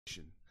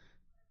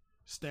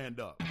Stand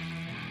up.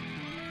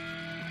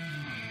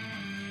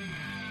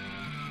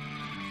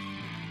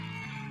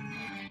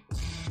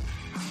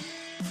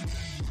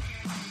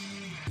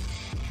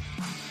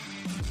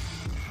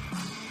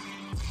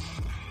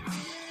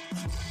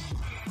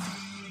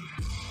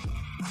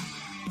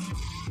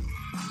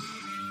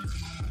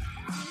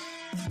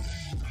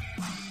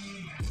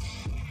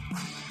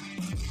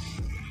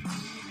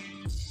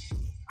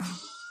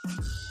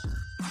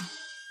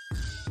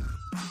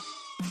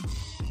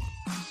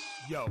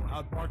 Yo,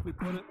 how'd Barkley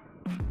put it?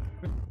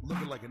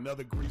 Looking like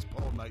another grease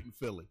pole night in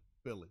Philly.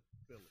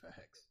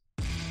 Facts.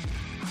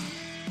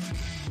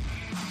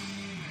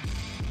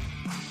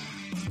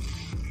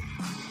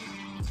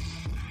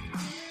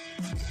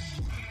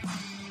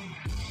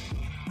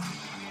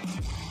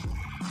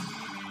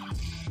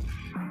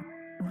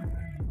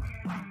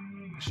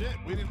 Shit,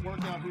 we didn't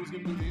work out who was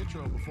going to do the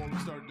intro before we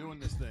started doing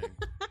this thing.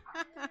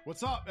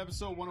 What's up?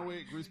 Episode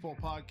 108, Grease Pole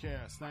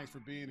Podcast. Thanks for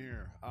being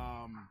here.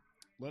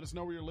 Let us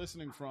know where you're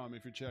listening from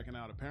if you're checking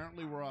out.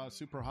 Apparently, we're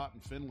super hot in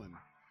Finland,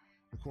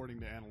 according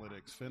to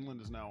analytics. Finland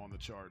is now on the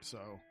chart,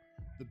 so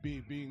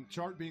the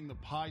chart being the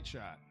pie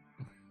chat.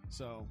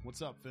 So,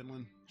 what's up,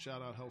 Finland?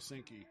 Shout out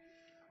Helsinki.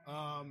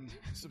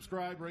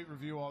 Subscribe, rate,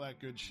 review, all that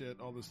good shit.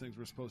 All those things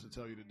we're supposed to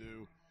tell you to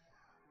do.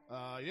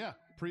 Yeah,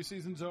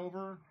 preseason's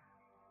over.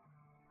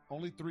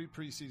 Only 3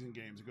 preseason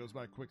games. It goes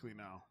by quickly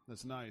now.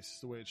 That's nice.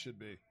 It's the way it should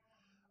be.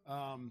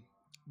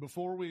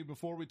 Before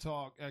we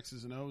talk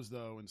X's and O's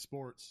though in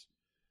sports,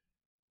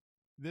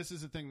 this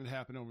is a thing that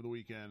happened over the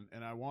weekend,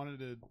 and I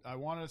wanted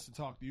us to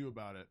talk to you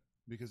about it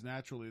because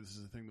naturally this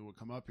is a thing that would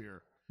come up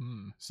here.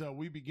 So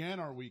we began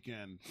our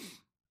weekend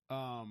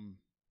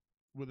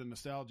with a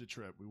nostalgia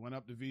trip. We went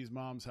up to V's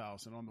mom's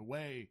house, and on the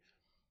way,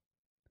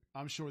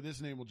 I'm sure this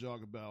name will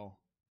jog a bell.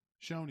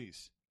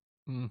 Shoney's.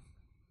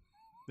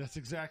 That's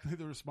exactly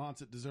the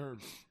response it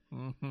deserves.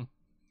 Mm-hmm.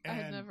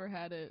 I've never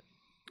had it.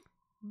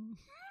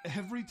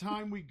 Every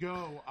time we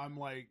go, I'm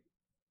like,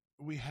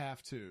 we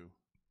have to.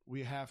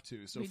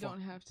 So we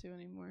don't have to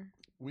anymore.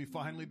 We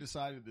finally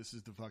decided this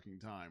is the fucking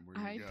time.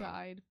 I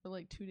died for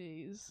like 2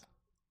 days.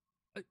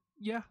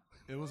 Yeah.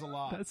 It was a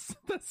lot.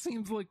 That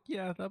seems like,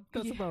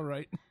 that's about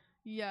right.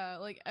 Yeah,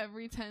 like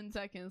every 10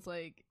 seconds,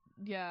 like,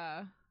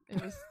 yeah.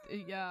 It was,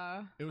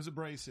 yeah. It was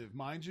abrasive.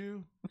 Mind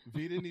you,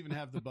 V didn't even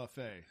have the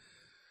buffet.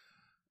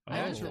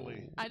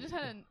 Naturally. I just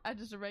had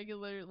a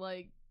regular,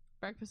 like,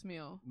 breakfast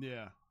meal.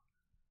 Yeah.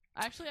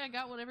 Actually, I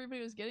got what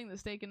everybody was getting, the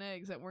steak and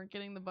eggs. That weren't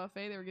getting the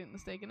buffet, they were getting the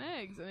steak and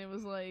eggs. And it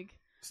was like...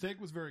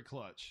 Steak was very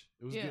clutch.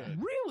 It was good.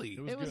 Really?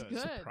 It was good.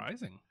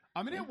 Surprising.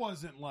 I mean, it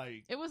wasn't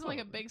like... It wasn't like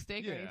a big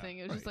steak or anything.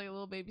 It was just like a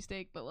little baby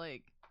steak, but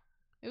like...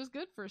 It was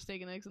good for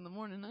steak and eggs in the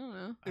morning. I don't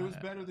know. It was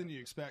better than you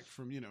expect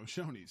from,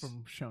 Shoney's.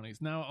 From Shoney's.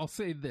 Now, I'll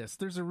say this.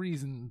 There's a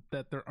reason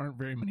that there aren't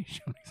very many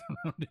Shoney's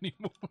around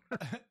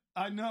anymore.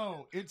 I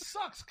know. It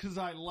sucks because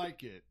I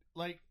like it.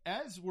 Like,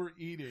 as we're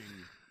eating...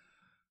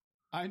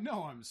 I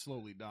know I'm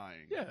slowly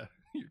dying. Yeah,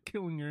 you're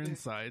killing your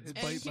insides and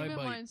bite keep by in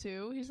bite. mind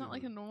too, he's not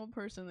like a normal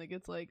person that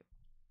gets like,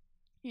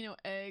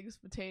 eggs,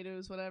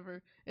 potatoes,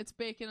 whatever. It's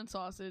bacon and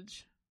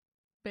sausage.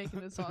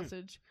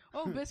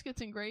 Oh, biscuits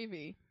and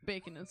gravy.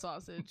 Bacon and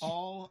sausage.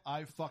 All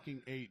I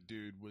fucking ate,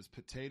 dude, was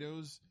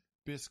potatoes,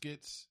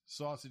 biscuits,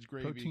 sausage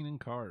gravy, protein and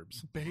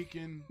carbs,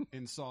 bacon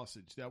and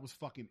sausage. That was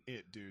fucking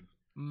it, dude.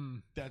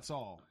 That's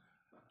all.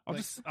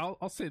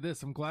 I'll say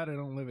this. I'm glad I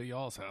don't live at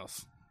y'all's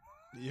house.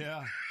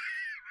 Yeah.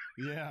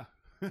 Yeah.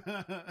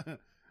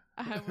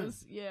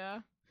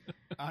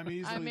 I'm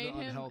easily the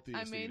unhealthiest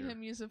I made eater.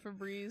 him use a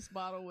Febreze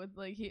bottle with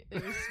like it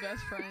was his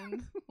best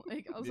friend.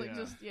 Like I was like,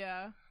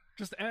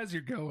 Just as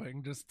you're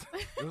going, just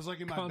it was like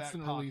in my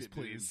constant back pocket,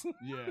 release, please.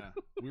 Yeah,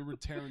 we were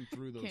tearing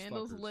through those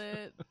candles fuckers.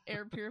 lit,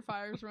 air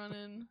purifiers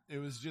running. It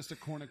was just a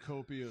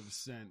cornucopia of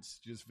scents,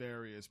 just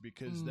various,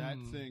 because that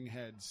thing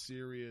had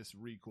serious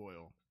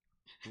recoil,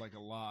 like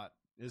a lot.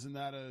 Isn't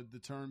that the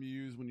term you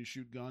use when you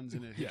shoot guns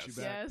and it hits you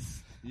back?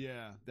 Yes.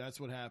 Yeah,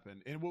 that's what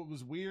happened. And what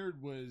was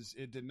weird was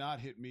it did not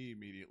hit me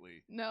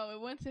immediately. No,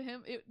 it went to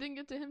him. It didn't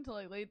get to him till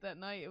like late that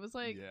night. It was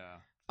like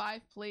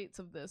 5 plates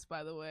of this,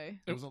 by the way.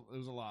 It was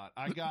a lot.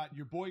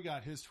 Your boy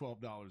got his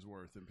 $12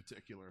 worth in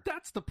particular.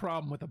 That's the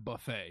problem with a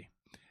buffet.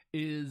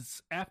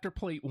 Is after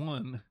plate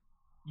 1,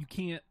 you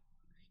can't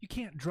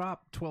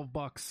drop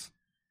 $12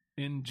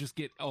 and just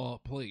get a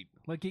plate.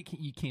 Like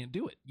you can't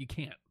do it. You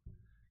can't.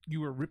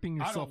 You are ripping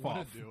yourself off. I don't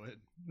want to do it.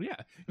 Yeah,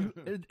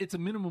 it's a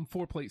minimum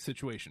 4-plate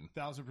situation.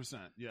 1,000%.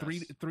 Yes.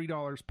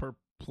 $3 per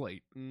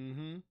plate.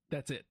 Mm-hmm.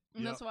 That's it.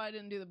 And that's why I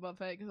didn't do the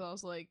buffet, because I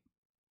was like,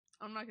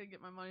 I'm not gonna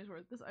get my money's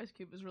worth. This ice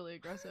cube is really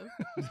aggressive,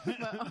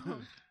 but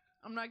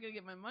I'm not gonna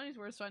get my money's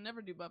worth, so I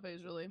never do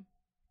buffets really.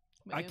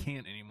 But, I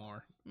can't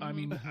anymore. I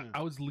mean,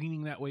 I was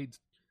leaning that way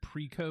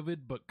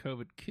pre-COVID, but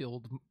COVID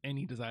killed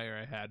any desire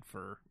I had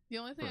for the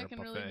only thing I can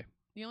buffet. really.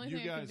 The only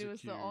thing I can do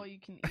is the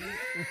all-you-can-eat.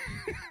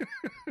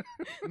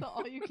 The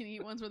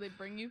all-you-can-eat ones where they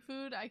bring you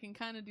food. I can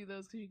kind of do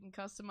those because you can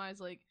customize,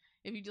 like,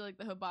 if you do, like,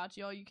 the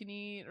hibachi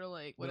all-you-can-eat or,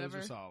 like, whatever.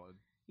 Those are solid.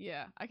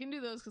 Yeah, I can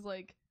do those because,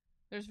 like,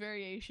 there's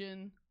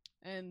variation,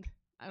 and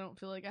I don't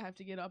feel like I have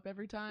to get up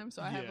every time.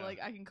 So I have like,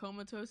 I can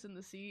comatose in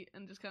the seat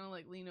and just kind of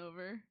like lean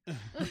over.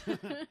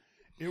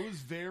 It was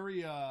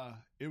very,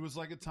 it was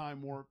like a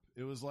time warp.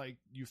 It was like,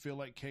 you feel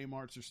like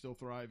Kmart's are still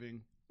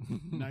thriving.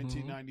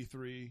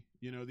 1993,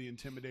 you know, the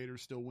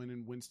Intimidator's still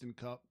winning Winston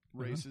Cup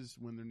races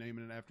when they're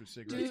naming it after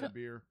cigarettes or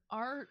beer.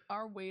 Our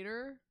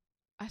waiter,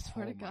 I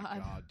swear to God. Oh my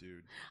God,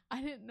 dude.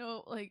 I didn't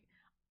know, like,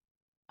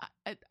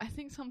 I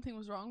think something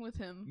was wrong with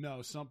him.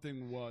 No,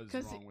 something was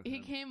wrong with him. He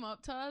came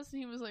up to us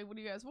and he was like, what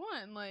do you guys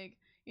want? And like,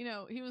 you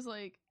know, he was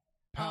like,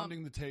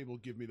 pounding the table,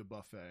 give me the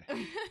buffet.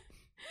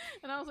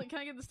 And I was like, can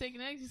I get the steak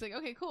and eggs? He's like,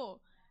 okay,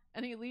 cool.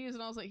 And he leaves,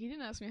 and I was like, he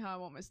didn't ask me how I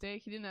want my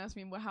steak. He didn't ask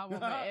me how I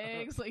want my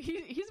eggs. Like,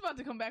 he's about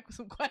to come back with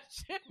some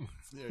questions.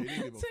 Yeah, he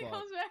didn't give a So fuck. he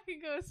comes back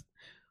and goes,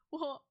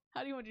 well,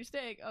 how do you want your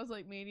steak? I was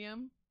like,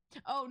 medium.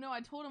 Oh, no,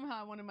 I told him how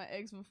I wanted my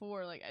eggs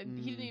before. Like,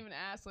 he didn't even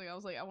ask. Like, I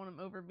was like, I want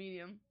them over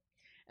medium.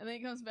 And then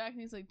he comes back,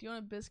 and he's like, do you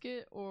want a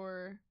biscuit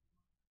or,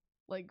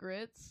 like,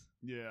 grits?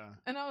 Yeah.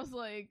 And I was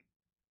like,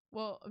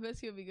 well, a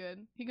biscuit would be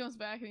good. He comes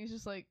back, and he's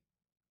just like,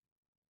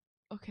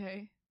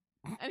 okay.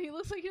 And he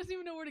looks like he doesn't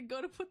even know where to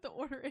go to put the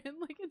order in.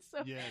 Like, it's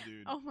so... Yeah,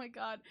 dude. Oh, my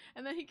God.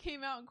 And then he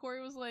came out, and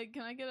Corey was like,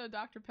 can I get a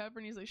Dr. Pepper?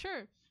 And he's like,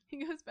 sure.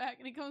 He goes back,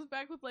 and he comes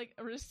back with, like,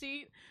 a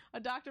receipt, a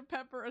Dr.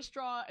 Pepper, a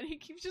straw, and he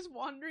keeps just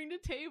wandering to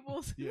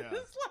tables. Yeah.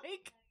 It's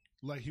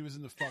like he was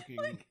in the fucking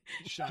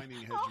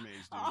Shining hedge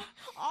maze, dude.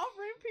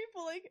 Offering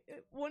people, like,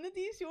 one of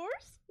these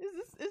yours?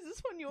 Is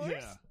this one yours?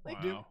 Yeah.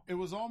 Like, Dude, it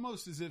was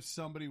almost as if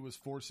somebody was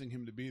forcing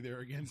him to be there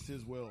against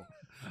his will.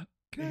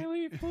 Can I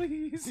leave,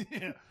 please?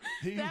 Yeah.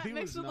 That he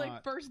mixed was with not...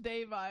 like first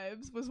day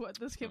vibes was what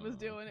this kid was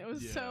doing. It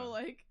was so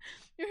like,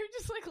 you're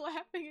just like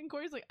laughing, and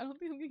Corey's like, I don't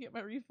think I'm gonna get my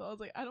refill. I was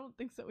like, I don't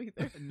think so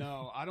either.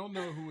 No, I don't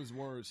know who was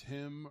worse,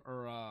 him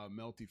or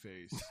Melty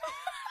Face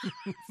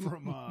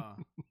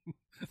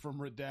from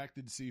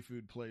Redacted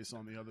Seafood Place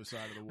on the other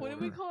side of the water. What did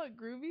we call it?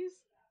 Groovies?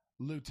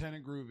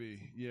 Lieutenant Groovy.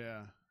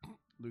 Yeah,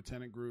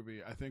 Lieutenant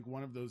Groovy. I think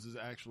one of those is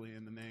actually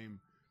in the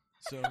name.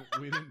 So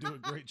we didn't do a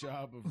great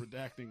job of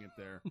redacting it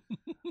there.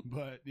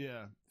 But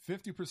yeah,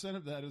 50%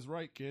 of that is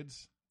right,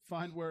 kids.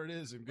 Find where it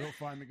is and go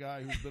find the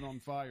guy who's been on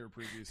fire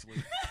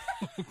previously.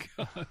 Oh,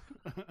 God.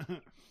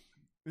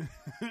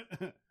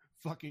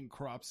 Fucking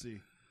Cropsy.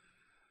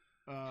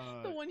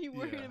 The one you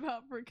worried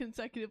about for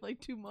consecutive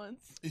like 2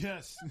 months.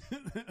 Yes.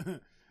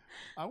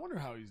 I wonder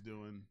how he's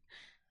doing.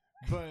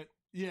 But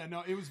yeah,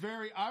 no, it was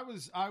very, I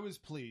was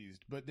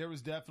pleased, but there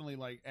was definitely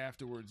like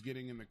afterwards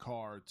getting in the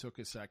car took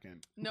a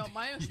second. No,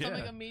 my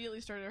stomach immediately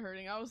started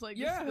hurting. I was like,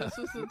 this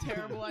was a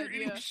terrible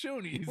idea.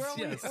 Shoney's.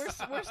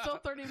 We're still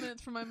 30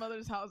 minutes from my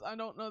mother's house. I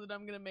don't know that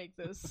I'm going to make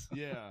this.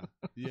 Yeah,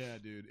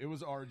 dude. It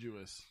was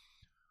arduous.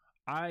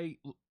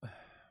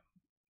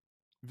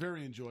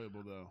 Very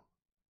enjoyable though.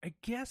 I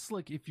guess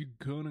like if you're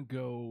going to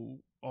go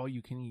all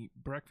you can eat,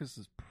 breakfast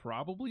is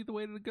probably the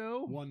way to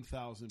go.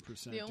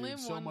 1,000%. Dude,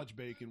 so much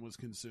bacon was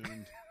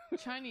consumed.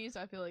 Chinese,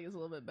 I feel like, is a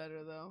little bit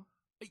better though.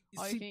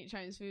 All you can eat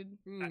Chinese food.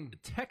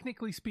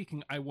 Technically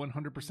speaking, I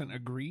 100%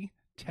 agree.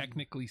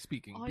 Technically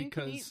speaking, all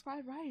because you can eat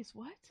fried rice.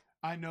 What?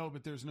 I know,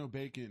 but there's no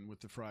bacon with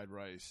the fried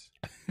rice.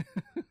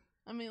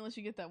 I mean, unless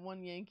you get that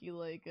one Yankee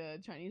like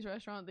Chinese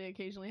restaurant, they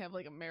occasionally have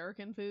like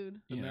American food.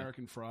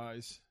 American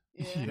fries.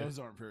 Yeah, those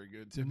aren't very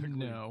good. Typically,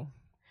 no.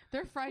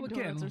 Their fried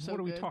donuts are so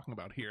what are we good. talking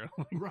about here?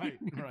 Right.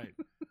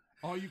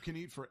 All you can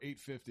eat for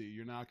 $8.50.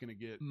 You're not going to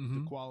get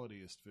the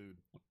qualitiest food.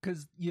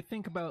 Because you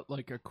think about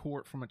like a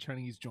quart from a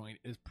Chinese joint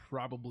is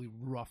probably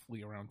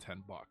roughly around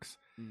 $10.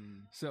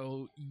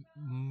 So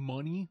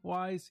money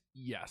wise,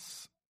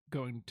 yes,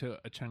 going to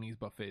a Chinese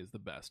buffet is the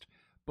best.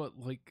 But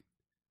like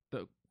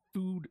the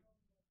food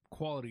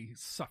quality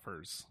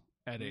suffers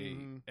at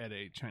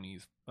a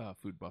Chinese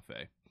food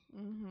buffet.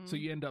 So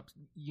you end up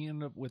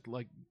with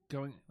like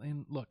going,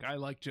 and look, I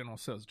like General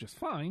Tso's just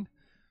fine,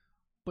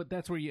 but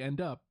that's where you end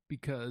up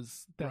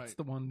because that's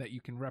the one that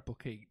you can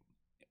replicate,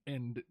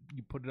 and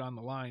you put it on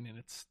the line, and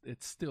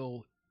it's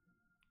still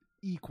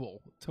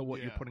equal to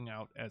what you're putting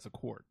out as a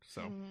quart.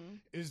 So,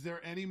 is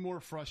there any more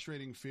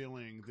frustrating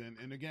feeling than?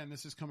 And again,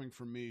 this is coming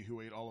from me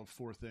who ate all of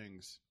 4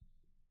 things.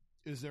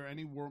 Is there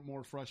any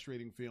more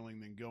frustrating feeling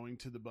than going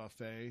to the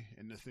buffet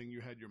and the thing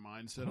you had your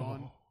mind set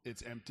on,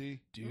 it's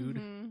empty?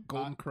 Dude,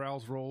 Golden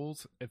Corral's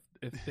rolls, if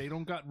they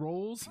don't got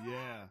rolls,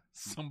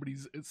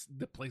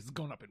 the place is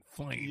going up in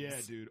flames. Yeah,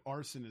 dude,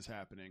 arson is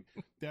happening.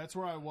 That's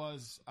where I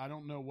was. I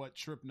don't know what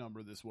trip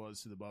number this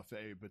was to the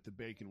buffet, but the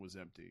bacon was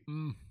empty.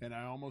 And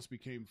I almost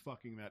became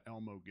fucking that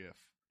Elmo gif.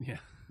 Yeah.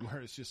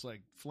 Where it's just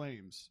like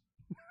flames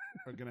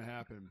are going to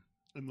happen.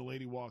 And the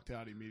lady walked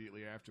out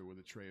immediately after with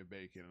a tray of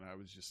bacon, and I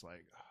was just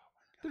like,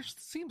 there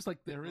seems like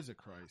there is a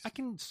Christ. I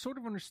can sort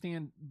of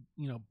understand,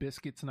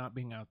 biscuits not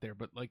being out there,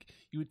 but like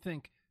you would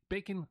think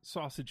bacon,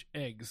 sausage,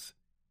 eggs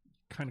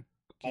kind of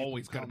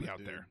always got to be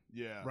out there.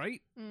 Yeah.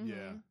 Right?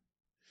 Yeah.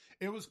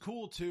 It was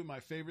cool too. My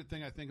favorite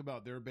thing I think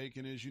about their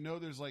bacon is,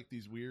 there's like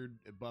these weird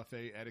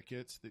buffet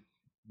etiquettes that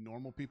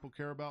normal people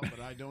care about, but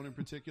I don't in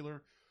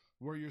particular,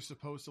 where you're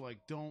supposed to like,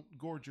 don't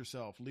gorge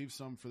yourself, leave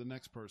some for the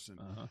next person.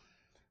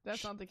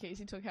 That's not the case.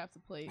 He took half the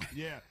plate.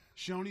 Yeah.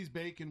 Shoney's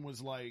bacon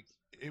was like,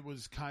 it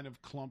was kind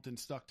of clumped and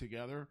stuck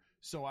together.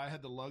 So I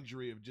had the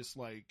luxury of just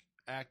like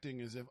acting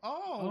as if,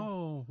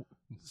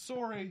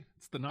 sorry.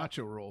 It's the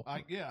nacho roll.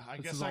 I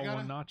this guess is I all gotta,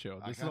 one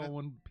nacho. This is all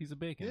one piece of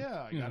bacon.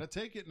 Yeah, I gotta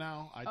take it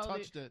now. I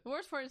touched it. The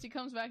worst part is he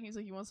comes back and he's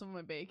like, "You want some of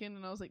my bacon?"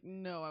 And I was like,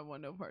 "No, I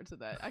want no parts of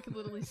that." I could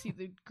literally see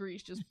the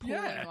grease just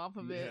pouring off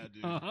of it. Yeah,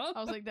 dude. Uh-huh.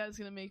 I was like, "That's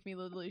gonna make me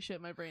literally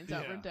shit my brains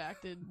out." Yeah.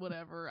 Redacted,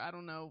 whatever. I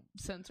don't know.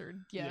 Censored.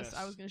 Yes,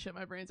 I was gonna shit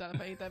my brains out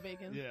if I ate that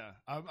bacon. Yeah,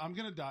 I'm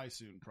gonna die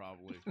soon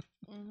probably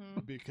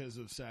because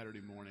of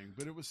Saturday morning.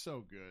 But it was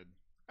so good.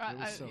 It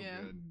was so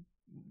good.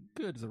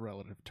 Good is a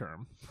relative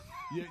term.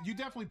 Yeah, you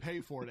definitely pay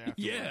for it afterwards.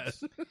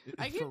 Yes.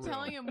 I keep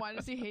telling him, why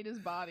does he hate his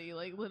body?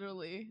 Like,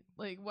 literally.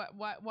 Like,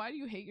 why do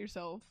you hate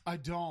yourself? I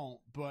don't,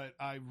 but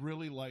I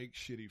really like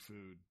shitty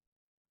food.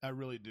 I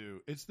really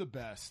do. It's the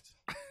best.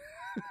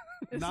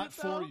 Not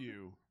for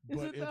you,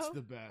 but it's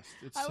the best.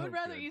 It's I would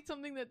rather good. eat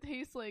something that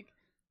tastes like,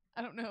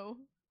 I don't know,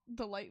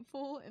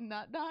 delightful and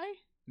not die.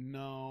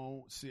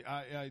 No, see,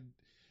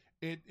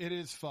 it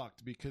is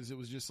fucked because it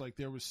was just like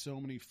there was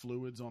so many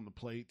fluids on the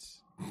plates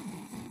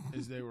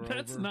as they were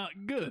That's over. not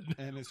good.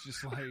 And it's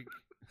just like,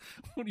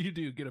 what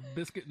do? Get a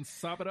biscuit and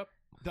sop it up?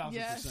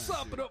 1,000%.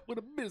 Sop dude. it up with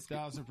a biscuit.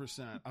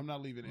 1,000%. I'm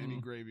not leaving any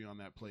gravy on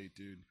that plate,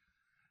 dude.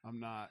 I'm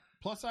not.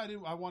 Plus, I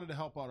wanted to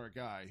help out our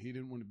guy. He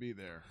didn't want to be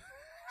there,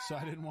 so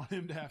I didn't want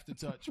him to have to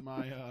touch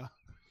my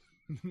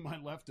my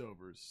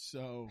leftovers.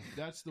 So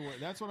that's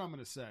what I'm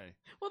gonna say.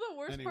 Well, the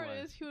worst part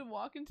Anyway. is he would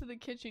walk into the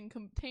kitchen,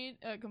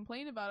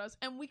 complain about us,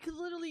 and we could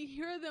literally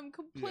hear them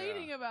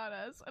complaining about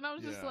us. And I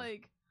was just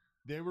like,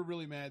 they were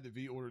really mad that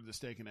V ordered the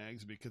steak and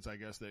eggs because I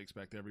guess they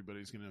expect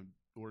everybody's gonna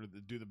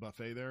do the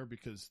buffet there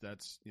because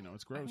that's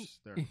it's gross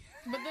there.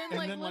 But then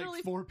And then literally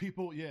like 4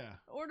 people,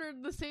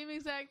 ordered the same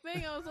exact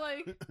thing. I was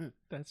like,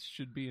 That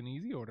should be an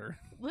easy order.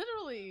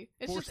 literally,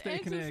 it's 4 just steak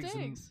eggs and and eggs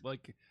steaks. and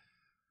like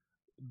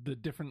the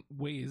different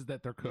ways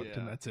that they're cooked,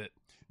 and that's it.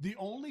 The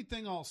only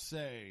thing I'll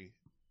say,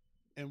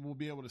 and we'll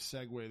be able to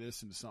segue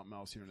this into something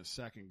else here in a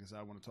second because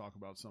I want to talk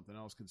about something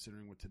else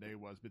considering what today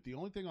was. But the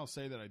only thing I'll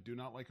say that I do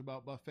not like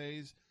about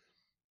buffets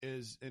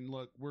is, and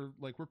look, we're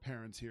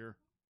parents here.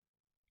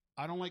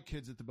 I don't like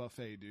kids at the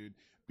buffet, dude,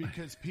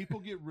 because people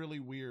get really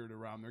weird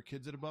around their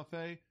kids at a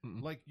buffet.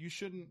 Mm-mm. Like you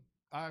shouldn't.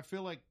 I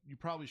feel like you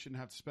probably shouldn't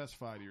have to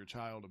specify to your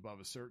child above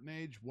a certain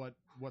age what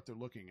they're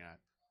looking at.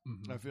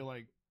 Mm-hmm. I feel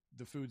like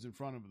the food's in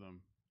front of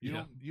them.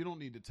 You don't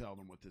need to tell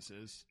them what this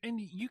is. And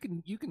you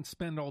can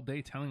spend all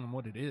day telling them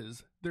what it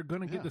is. They're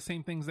going to get the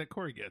same things that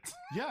Cory gets.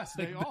 Yes,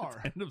 they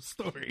are. End of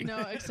story. No,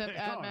 except They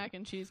add are. mac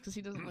and cheese because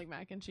he doesn't like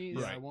mac and cheese.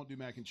 Yeah, Right. I won't do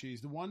mac and cheese.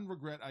 The one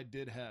regret I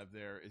did have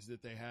there is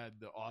that they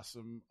had the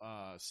awesome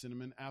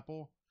cinnamon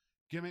apple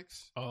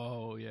gimmicks.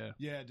 Oh yeah,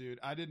 Yeah, dude,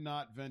 I did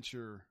not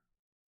venture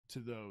to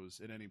those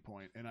at any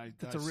point, and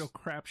that's a real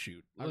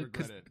crapshoot. I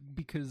regret it.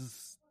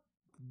 Because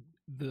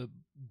the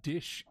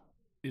dish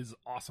is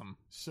awesome.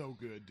 So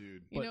good,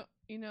 dude.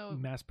 You know,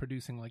 Mass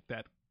producing like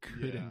that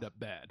could Yeah. end up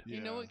bad. you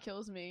know Yeah. what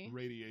kills me?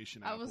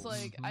 Radiation. I was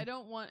apples. like, I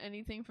don't want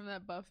anything from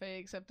that buffet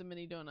except a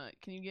mini donut.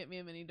 Can you get me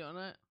a mini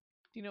donut?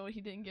 Do you know what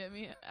he didn't get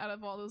me out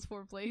of all those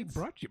 4 He plates?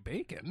 brought you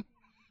bacon.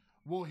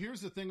 Well,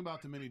 here's the thing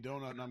about the mini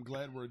donut, and I'm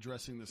glad we're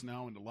addressing this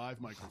now into live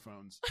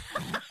microphones.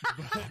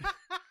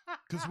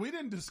 Because we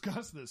didn't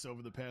discuss this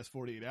over the past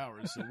 48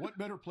 hours, so what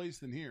better place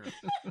than here?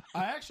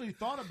 I actually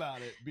thought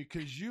about it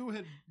because you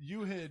had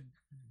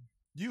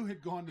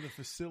gone to the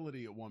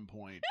facility at one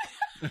point,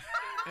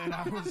 and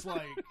I was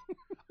like,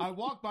 I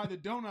walked by the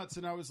donuts,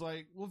 and I was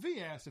like, well, V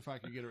asked if I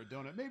could get her a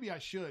donut. Maybe I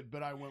should,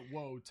 but I went,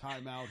 whoa,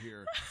 time out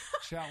here.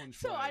 Challenge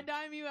So flag. I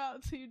dime you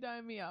out, so you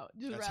dime me out.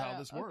 Just That's right how out.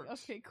 this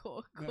works. Okay,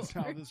 cool. That's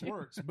how this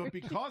works. But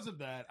because of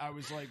that, I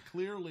was like,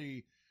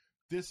 clearly,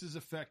 this is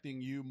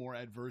affecting you more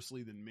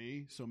adversely than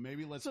me. So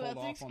maybe let's So hold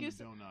that's the off on the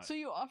excuse. donut. So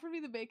you offer me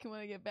the bacon when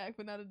I get back,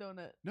 but not a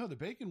donut. No, the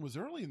bacon was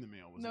early in the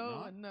meal, was it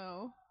not?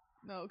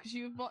 No, because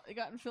you've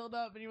gotten filled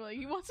up, and you were like,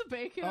 "You want some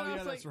bacon?" Oh, and I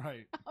yeah, was that's like,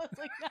 right. I was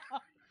like,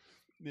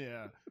 "No."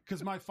 Yeah,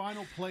 because my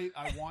final plate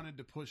I wanted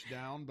to push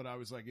down, but I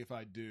was like, if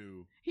I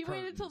do, He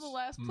waited till the curtains.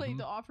 last plate Mhm.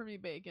 to offer me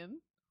bacon,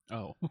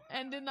 Oh,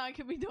 and did not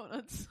give me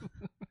donuts.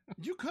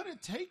 You could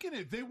have taken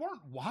it. They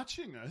weren't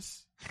watching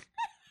us.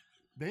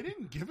 They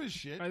didn't give a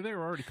shit. they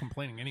were already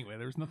complaining anyway.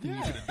 There was nothing you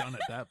Yeah. could have done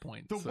at that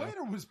point. The so.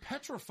 waiter was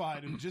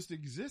petrified of just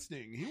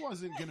existing. He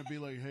wasn't going to be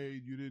like, hey,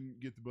 you didn't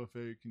get the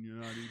buffet. Can you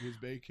not eat his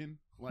bacon?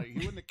 Like, he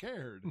wouldn't have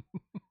cared.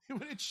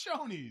 It's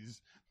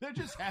Shoney's. They're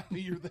just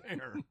happy you're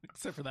there.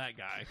 Except for that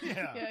guy.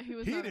 Yeah. Yeah, he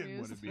was He not didn't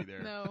amused. want to be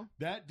there. No.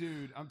 That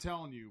dude, I'm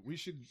telling you, we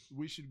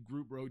should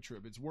group road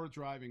trip. It's worth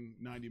driving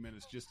 90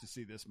 minutes just to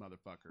see this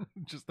motherfucker.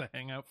 Just to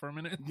hang out for a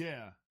minute.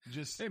 Yeah.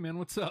 Just, Hey man,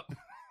 what's up?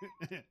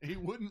 he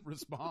wouldn't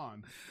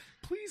respond.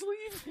 Please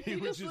leave. He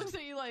would just looks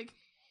at you like,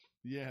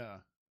 yeah.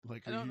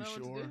 Like, I are don't you know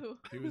sure? what to do.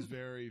 He was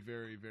very,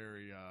 very,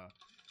 very,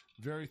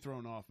 very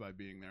thrown off by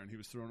being there, and he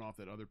was thrown off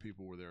that other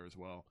people were there as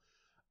well.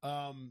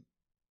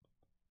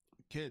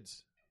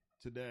 Kids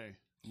today,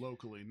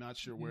 locally, not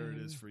sure where it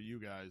is for you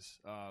guys,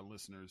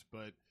 listeners,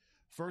 but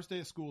First day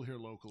of school here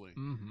locally.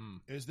 Mm-hmm.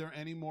 Is there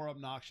any more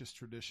obnoxious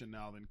tradition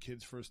now than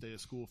kids' first day of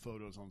school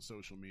photos on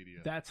social media?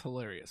 That's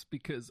hilarious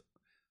because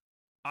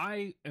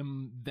I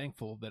am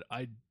thankful that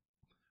I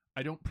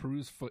don't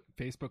peruse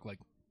Facebook like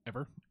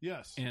ever.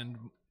 Yes. And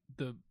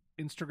the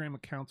Instagram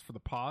accounts for the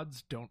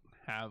pods don't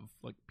have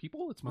like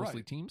people. It's mostly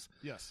Right. teams.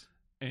 Yes.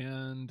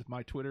 And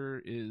my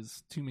Twitter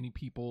is too many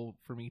people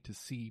for me to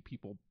see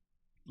people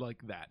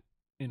like that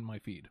in my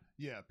feed.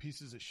 Yeah,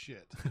 pieces of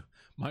shit.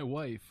 My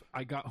wife,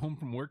 I got home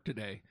from work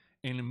today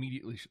and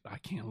immediately I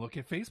can't look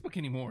at Facebook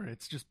anymore.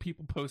 It's just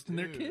people posting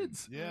their Dude,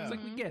 kids. yeah. It's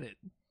like, we get it.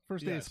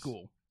 First day of Yes.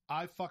 school.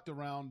 I fucked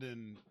around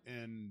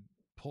and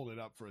pulled it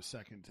up for a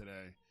second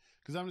today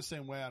because I'm the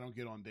same way. I don't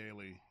get on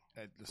daily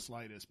at the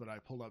slightest, but I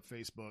pulled up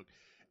Facebook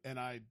and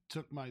I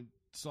took my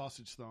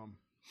sausage thumb,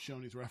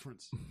 Shoney's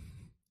reference.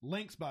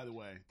 Links, by the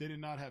way, they did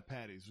not have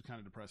patties. It was kind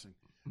of depressing.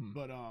 Hmm.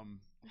 But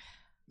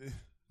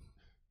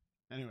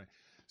anyway,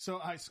 so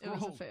I It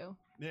scrolled. was a fail.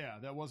 Yeah,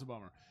 that was a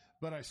bummer.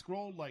 But I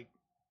scrolled like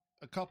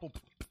a couple,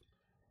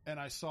 and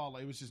I saw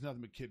like it was just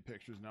nothing but kid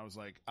pictures, and I was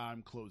like,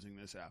 I'm closing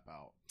this app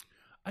out.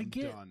 I I'm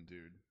get done,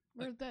 dude.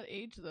 We're at that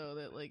age though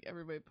that like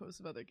everybody posts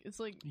about their. It's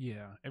like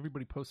Yeah,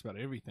 everybody posts about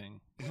everything.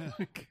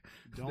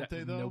 Don't that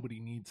they, though? Nobody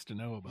needs to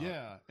know about.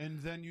 Yeah, and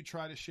then you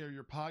try to share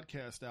your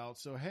podcast out.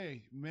 So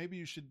hey, maybe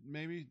you should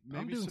maybe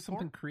I'm doing support.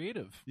 something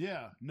creative.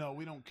 Yeah, no,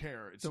 we don't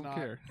care. It's Don't not,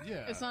 care.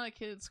 Yeah, it's not a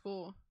kid at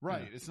school.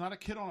 right. Yeah. It's not a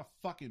kid on a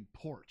fucking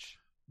porch.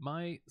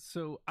 I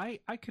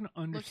can Look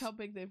understand. how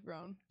big they've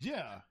grown.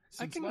 Yeah, I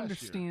since can last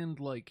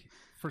understand like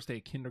first day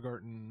of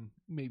kindergarten,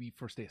 maybe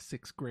first day of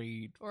sixth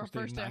grade, Or first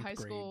first day of ninth high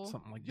grade, school.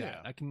 something like Yeah.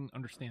 that. I can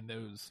understand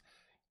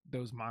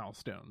those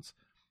milestones.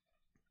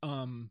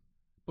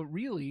 But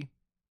really,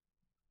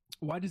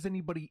 why does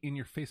anybody in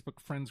your Facebook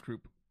friends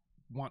group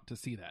want to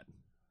see that? Year.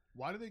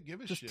 Why do they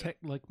give a Just shit?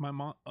 like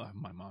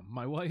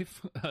my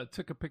wife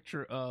took a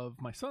picture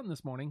of my son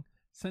this morning,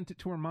 sent it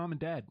to her mom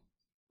and dad,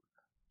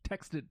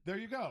 texted There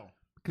you go.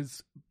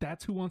 because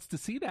that's who wants to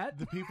see that.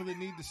 The people that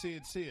need to see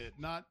it.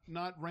 Not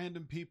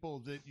random people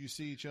that you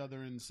see each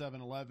other in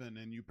 7-Eleven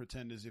and you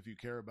pretend as if you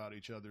care about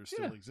each other's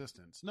still Yeah.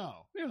 existence.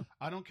 No. Yeah.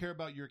 I don't care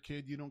about your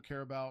kid. You don't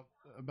care about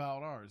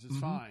ours. It's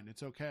Mhm. fine.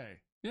 It's okay.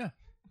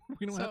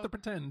 We don't So- have to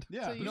pretend.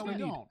 Yeah. So you no, guys- we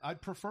don't.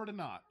 I'd prefer to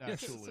not,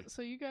 Yes. actually.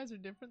 So you guys are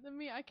different than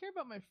me. I care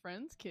about my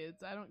friends'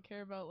 kids. I don't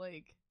care about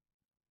like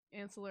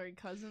ancillary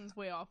cousins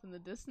way off in the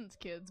distance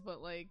kids. But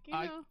like you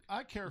know,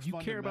 I care You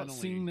care about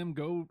fundamentally. seeing them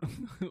go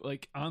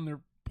like on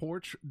their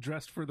porch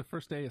dressed for the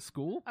first day of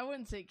school? I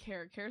wouldn't say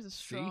care. Care is a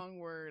strong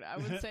word. I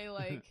would say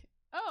like,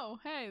 oh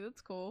hey,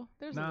 that's cool.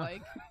 There's Nah. a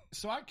like.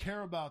 So I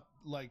care about,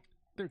 like,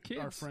 They're kids.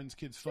 our friends'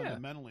 kids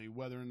fundamentally,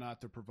 whether or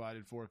not they're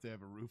provided for, if they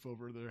have a roof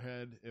over their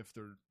head, if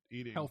they're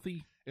eating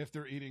Healthy. if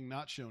they're eating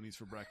not Shoney's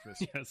for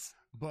breakfast. Yes.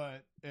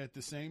 But at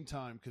the same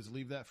time, because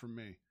leave that for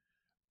me.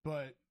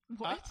 But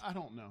What? I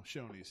don't know.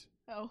 Shoney's.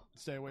 Oh,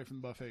 Stay away from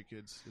the buffet,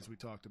 kids, as we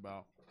talked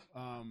about.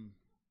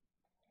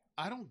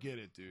 I don't get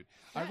it, dude.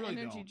 that I really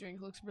energy don't.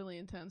 drink looks really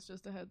intense.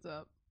 Just a heads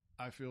up.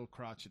 I feel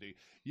crotchety.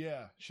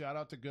 Yeah, shout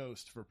out to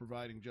Ghost for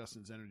providing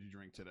Justin's energy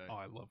drink today. Oh,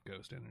 I love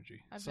Ghost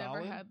Energy. I've Solid?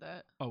 never had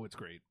that. Oh, it's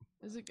great.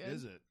 Is it good?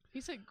 Is it? He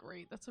said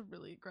great. That's a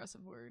really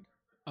aggressive word.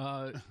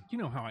 You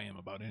know how I am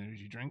about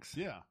energy drinks.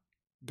 Yeah.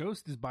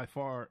 Ghost is by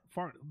far.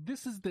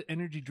 This is the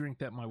energy drink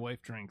that my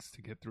wife drinks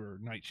to get through her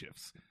night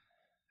shifts.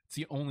 It's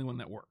the only one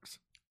that works.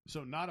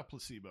 So not a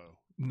placebo.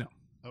 No,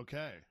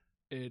 Okay.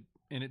 it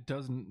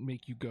doesn't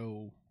make you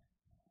go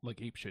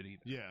like ape shit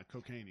either. Yeah,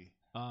 cocaine-y.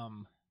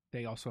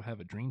 They also have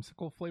a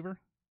dreamsicle flavor.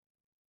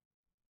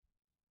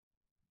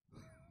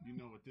 You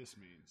know what this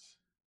means.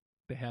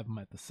 They have them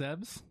at the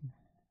Sevs.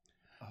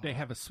 They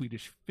have a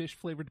Swedish fish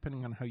flavor,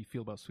 depending on how you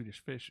feel about Swedish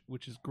fish,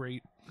 which is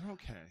great.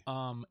 Okay.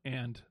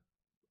 And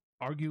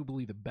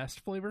arguably the best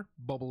flavor,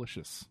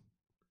 Bubblicious.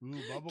 Ooh,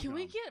 bubble Can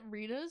we gum. get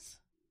Rita's?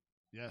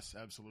 Yes,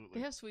 absolutely. They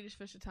have Swedish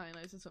fish Italian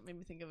ice. That's what made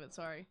me think of it.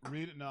 Sorry.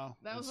 Read it. No.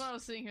 That was it's- what I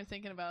was sitting here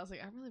thinking about. I was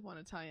like, I really want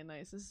Italian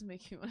ice. This is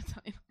making me want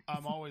Italian ice.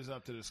 I'm always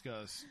up to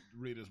discuss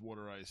Rita's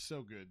water ice.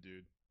 So good,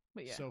 dude.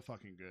 But yeah. So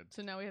fucking good.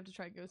 So now we have to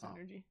try Ghost Oh.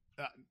 Energy.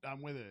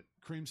 I'm with it.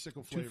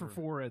 Creamsicle 2 flavor.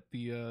 for $4 at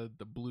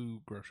the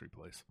blue grocery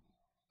place.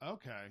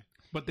 Okay.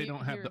 But they He- don't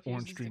he have the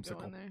orange refuses to go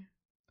in dreamsicle. there.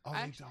 Oh, I they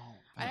act- don't.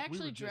 I We actually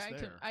were just dragged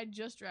him. there. I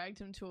just dragged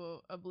him to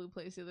a blue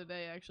place the other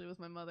day, actually, with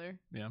my mother.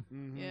 Yeah.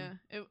 Mhm. Yeah.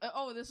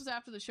 This was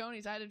after the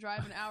Shoney's. I had to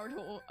drive an hour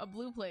to a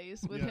blue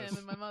place with Yes. him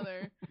and my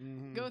mother.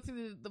 Mhm. Go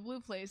through the blue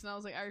place, and I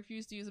was like, I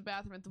refuse to use a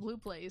bathroom at the blue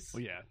place.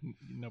 Well, yeah.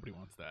 Nobody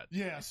wants that.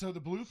 Yeah, so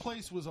the blue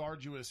place was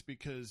arduous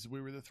because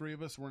the three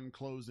of us were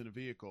enclosed in a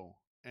vehicle,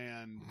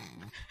 and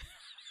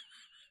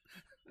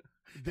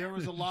There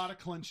was a lot of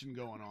clenching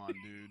going on,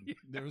 dude. Yeah.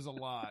 There was a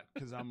lot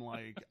because I'm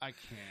like, I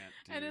can't.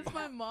 Dude. And it's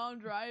my mom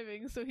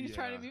driving, so he's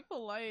trying to be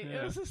polite.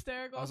 Yeah. It was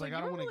hysterical. I was like,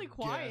 I don't want to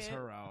gas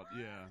her out.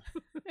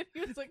 Yeah. And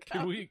he was like,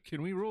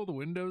 can we roll the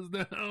windows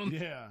down?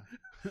 Yeah.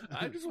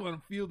 I just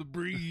want to feel the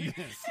breeze.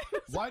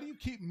 Why do you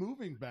keep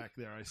moving back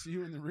there? I see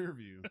you in the rear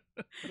view.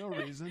 No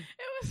reason.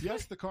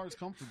 Yes, the car's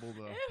comfortable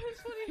though. It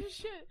was funny as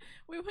shit.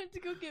 We went to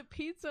go get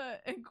pizza,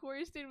 and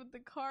Corey stayed with the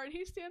car, and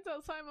he stands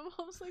outside. My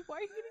mom's like, "Why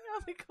are you getting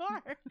out of the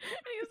car?" And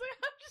he was like,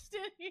 "I'm just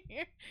standing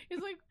here." He's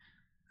like,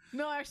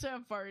 "No, actually,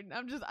 I'm farting.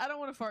 I don't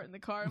want to fart in the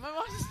car." And my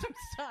mom just starts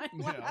dying.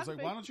 Yeah, I was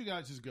like, "Why don't you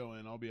guys just go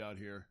in? I'll be out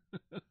here."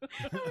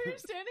 We were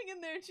standing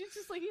in there, and she's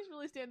just like, "He's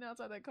really standing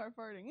outside that car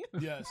farting."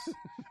 Yes,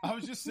 I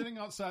was just sitting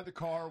outside the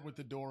car with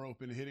the door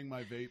open, hitting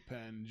my vape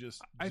pen.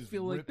 I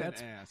feel like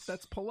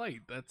that's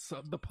polite. That's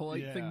the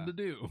polite thing to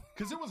do.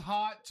 Because it was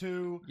hot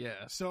too.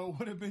 Yeah. So it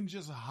would have been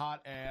just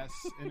hot ass,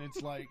 and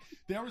it's like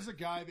there was a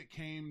guy that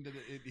came to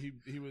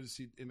he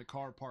was in the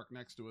car parked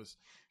next to us.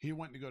 He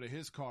went to go to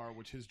his car,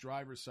 which his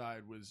driver's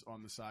side was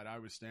on the side I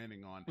was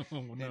standing on,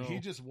 and he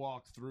just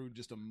walked through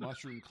just a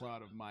mushroom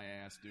cloud of my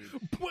ass,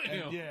 dude.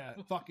 And, yeah,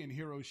 fucking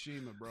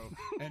Hiroshima, bro.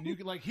 And you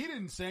could he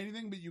didn't say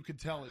anything, but you could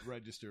tell it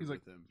registered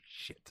with him.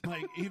 Shit.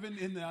 Like even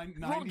in the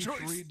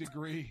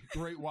 93-degree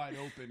Great Wide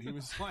Open, he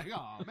was like,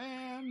 "Oh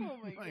man, oh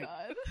my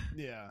god."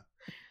 Yeah.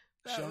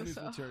 Shoney's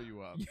will tear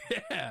you up.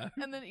 Yeah.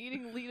 And then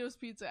eating Lido's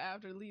pizza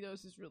after.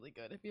 Lido's is really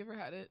good. Have you ever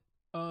had it?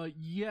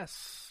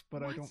 Yes,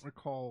 but I don't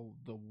recall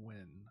the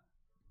when.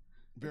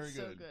 Very good.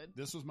 So good.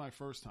 This was my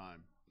first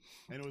time,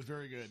 and it was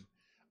very good.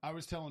 I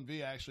was telling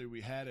V, actually,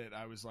 we had it.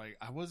 I was like,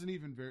 I wasn't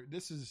even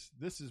this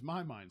is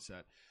my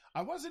mindset.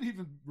 I wasn't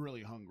even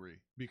really hungry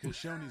because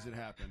Shoney's had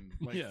happened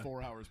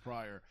 4 hours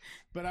prior.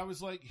 But I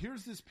was like,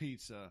 here's this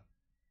pizza.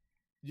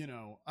 You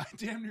know, I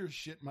damn near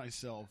shit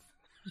myself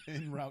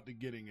en route to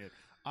getting it.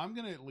 I'm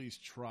going to at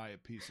least try a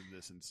piece of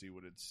this and see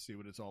what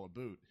it's all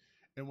about.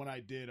 And when I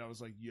did, I was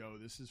like, yo,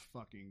 this is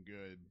fucking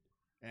good.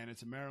 And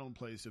it's a Maryland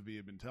place, so V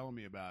had been telling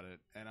me about it.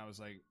 And I was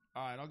like,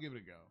 all right, I'll give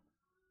it a go.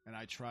 And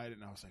I tried it,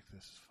 and I was like,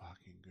 this is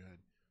fucking good.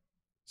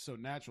 So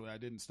naturally, I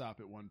didn't stop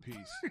at one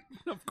piece.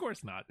 Of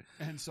course not.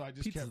 And so I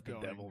just kept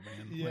going. The devil,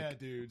 man. Yeah,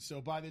 dude.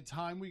 So by the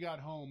time we got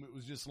home, it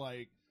was just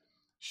like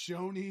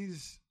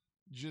Shoney's,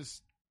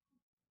 just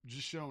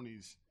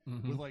Shoney's.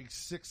 Mm-hmm. With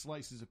 6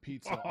 slices of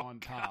pizza on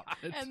top.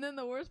 And then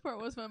the worst part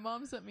was my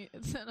mom sent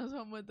us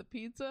home with the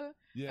pizza,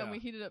 and we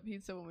heated up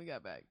pizza when we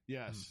got back.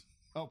 Yes.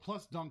 Oh,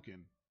 plus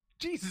Dunkin'.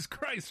 Jesus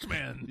Christ,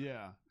 man.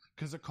 Yeah,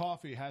 because the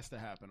coffee has to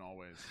happen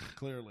always,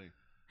 clearly.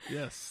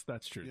 Yes,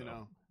 that's true. You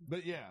know,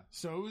 but yeah,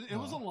 so it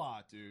was a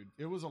lot, dude.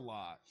 It was a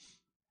lot.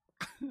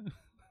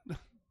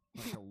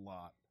 A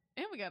lot.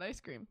 And we got ice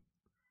cream.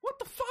 What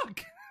the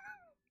fuck?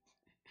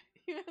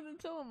 You had the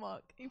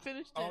Tillamook. He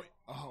finished it.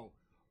 Oh.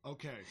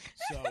 Okay,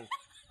 so,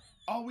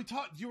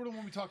 you were the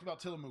one we talked about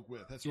Tillamook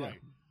with. That's right.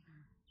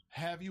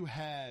 Have you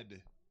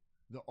had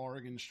the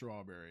Oregon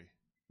strawberry?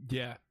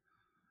 Yeah.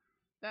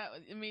 That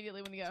was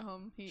immediately when he got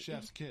home.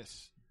 Chef's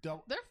kiss.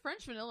 Their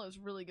French vanilla is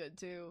really good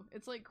too.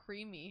 It's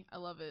creamy. I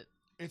love it.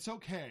 It's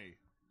okay,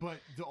 but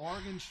the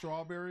Oregon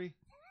strawberry.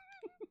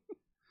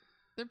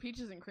 Their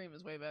peaches and cream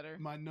is way better.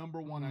 My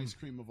number one ice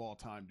cream of all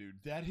time, dude.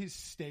 That has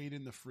stayed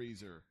in the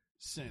freezer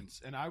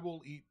since, and I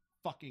will eat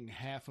fucking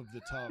half of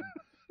the tub.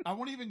 I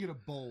won't even get a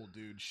bowl,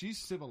 dude. She's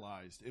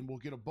civilized, and we'll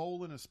get a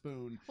bowl and a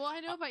spoon. Well, I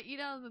know if I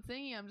eat out of the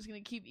thingy, I'm just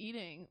going to keep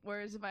eating.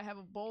 Whereas if I have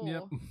a bowl,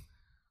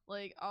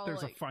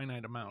 there's a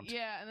finite amount.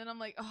 Yeah, and then I'm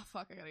like, oh,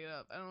 fuck, I got to get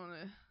up. I don't want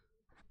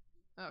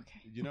to. Okay.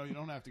 You know, you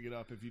don't have to get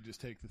up if you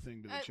just take the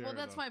thing to the chair. Well,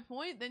 that's my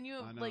point. Then you,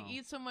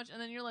 eat so much, and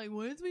then you're like,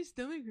 why does my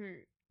stomach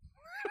hurt?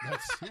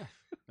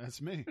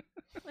 That's me.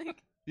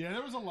 Yeah,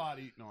 there was a lot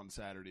eating on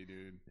Saturday,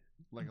 dude.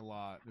 A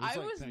lot. I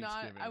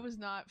was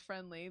not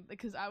friendly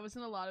because I was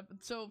in a lot of.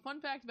 So,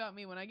 fun fact about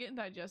me: when I get in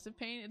digestive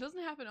pain, it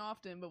doesn't happen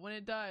often, but when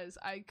it does,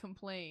 I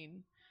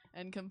complain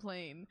and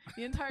complain.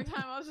 The entire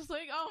time, I was just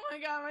like, "Oh my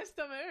god, my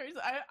stomach hurts."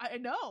 I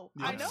know.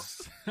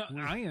 Yes. I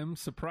know. I am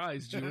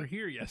surprised you were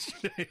here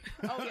yesterday.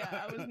 Oh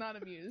yeah, I was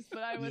not amused,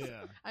 but I was.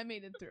 Yeah. I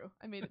made it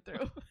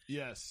through.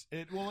 Yes.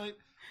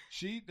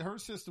 Her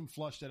system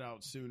flushed it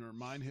out sooner.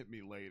 Mine hit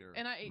me later.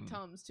 And I ate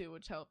Tums too,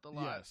 which helped a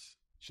lot. Yes.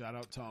 Shout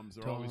out Tums.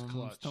 They're always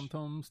clutch.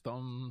 Tums.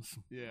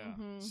 Yeah.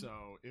 Mm-hmm. So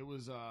it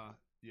was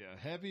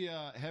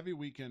heavy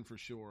weekend for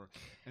sure.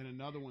 And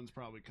another one's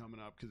probably coming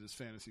up because it's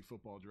fantasy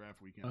football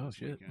draft weekend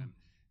weekend.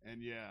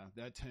 And yeah,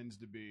 that tends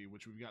to be,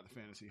 which we've got the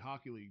fantasy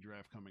hockey league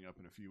draft coming up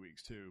in a few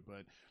weeks too.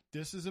 But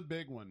this is a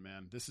big one,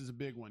 man. This is a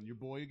big one. Your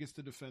boy gets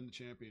to defend the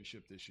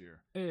championship this year.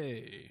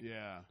 Hey.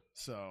 Yeah.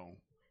 So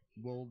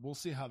we'll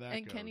see how that goes.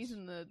 And Kenny's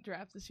in the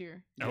draft this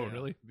year. Yeah. Oh,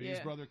 really? V's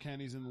brother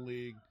Kenny's in the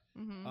league.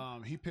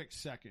 Mm-hmm. He picked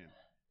second.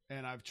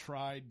 And I've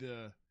tried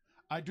to.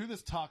 I do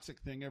this toxic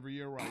thing every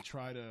year where I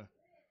try to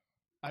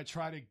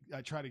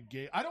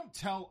gauge. I don't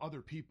tell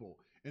other people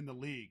in the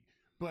league,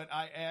 but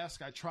I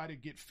try to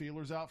get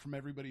feelers out from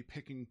everybody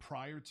picking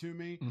prior to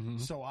me,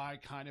 so I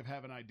kind of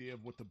have an idea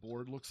of what the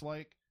board looks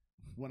like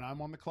when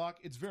I'm on the clock.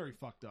 It's very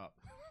fucked up,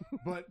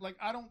 but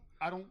I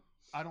don't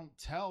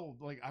tell,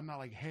 like, I'm not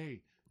like,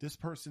 hey, this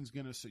person's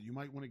gonna, so you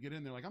might want to get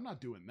in there. Like, I'm not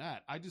doing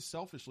that. I just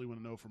selfishly want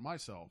to know for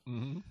myself.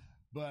 Mm-hmm.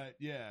 But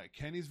yeah,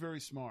 Kenny's very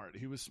smart.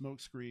 He was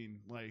smokescreen.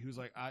 Like, he was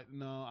like, I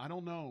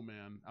don't know,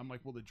 man. I'm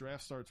like, well, the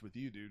draft starts with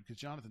you, dude, because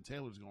Jonathan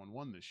Taylor's going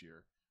 1 this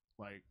year.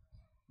 Like,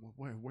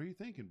 what are you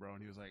thinking, bro?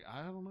 And he was like,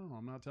 I don't know.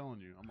 I'm not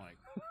telling you. I'm like,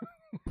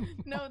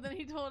 No, then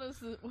he told us,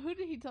 who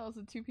did he tell us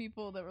the 2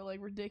 people that were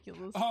like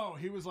ridiculous? oh,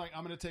 he was like,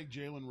 I'm going to take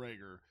Jalen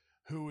Reagor,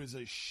 who is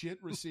a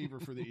shit receiver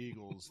for the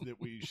Eagles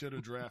that we should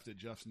have drafted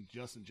Justin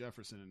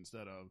Jefferson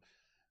instead of.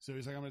 So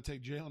he's like, I'm going to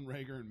take Jalen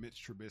Reagor and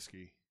Mitch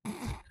Trubisky,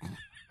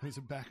 who's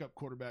a backup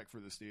quarterback for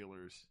the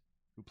Steelers,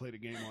 who played a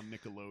game on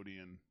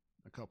Nickelodeon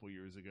a couple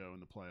years ago in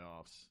the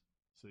playoffs.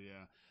 So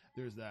yeah,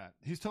 there's that.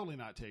 He's totally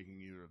not taking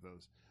either of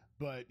those.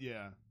 But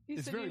yeah, He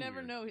it's said very you never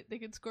weird. know. They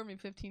could score me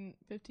 15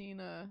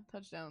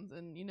 touchdowns,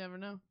 and you never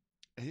know.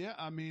 Yeah,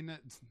 I mean,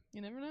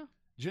 You never know.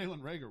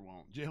 Jalen Reagor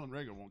won't. Jalen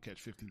Reagor won't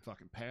catch 15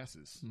 fucking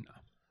passes, No.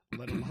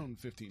 let alone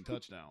 15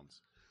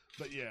 touchdowns.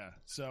 But yeah,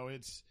 so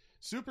it's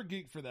super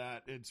geek for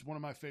that. It's one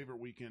of my favorite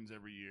weekends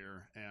every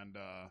year, and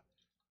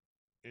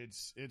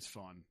it's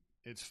fun.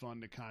 It's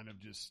fun to kind of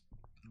just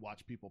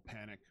watch people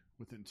panic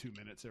within 2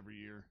 minutes every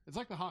year. It's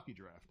like the hockey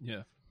draft.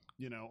 Yeah.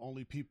 You know,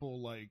 only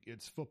people, like,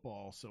 it's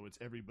football, so it's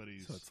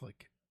everybody's. So it's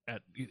like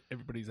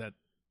everybody's at.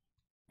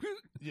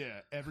 Yeah,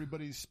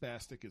 everybody's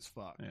spastic as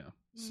fuck. Yeah.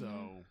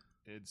 So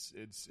it's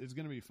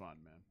gonna be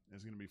fun, man.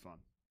 It's gonna be fun.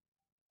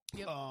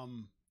 Yep.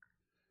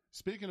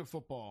 Speaking of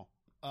football,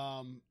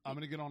 I'm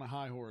gonna get on a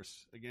high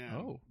horse again.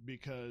 Oh.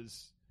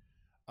 Because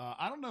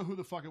I don't know who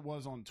the fuck it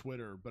was on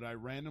Twitter, but I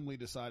randomly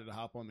decided to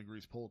hop on the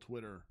Grease Pole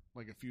Twitter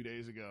like a few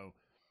days ago,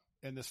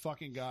 and this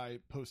fucking guy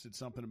posted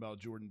something about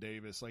Jordan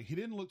Davis. Like, he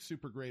didn't look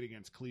super great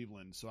against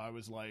Cleveland, so I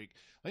was like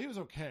he was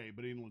okay,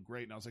 but he didn't look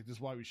great, and I was like, this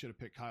is why we should have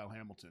picked Kyle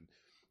Hamilton.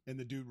 And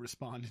the dude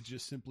responded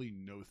just simply,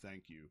 no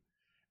thank you.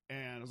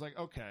 And I was like,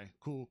 okay,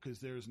 cool, because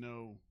there's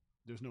no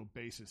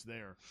basis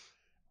there.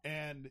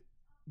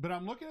 But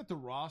I'm looking at the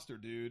roster,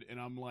 dude, and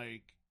I'm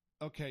like,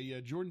 okay, yeah,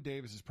 Jordan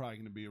Davis is probably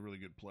going to be a really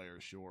good player,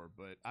 sure,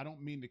 but I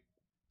don't mean to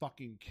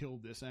fucking kill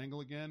this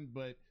angle again,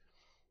 but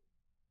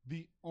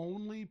the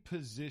only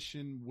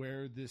position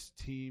where this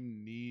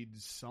team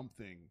needs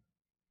something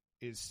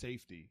is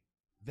safety.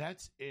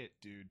 That's it,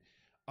 dude.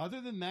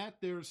 Other than that,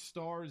 there's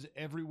stars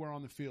everywhere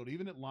on the field,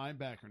 even at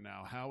linebacker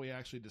now. Howie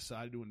actually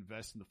decided to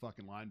invest in the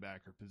fucking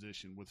linebacker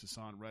position with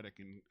Hassan Reddick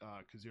and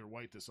Kazir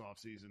White this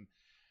offseason.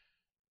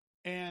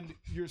 And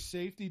your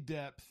safety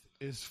depth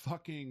is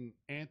fucking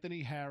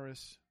Anthony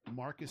Harris,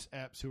 Marcus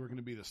Epps, who are going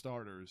to be the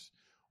starters.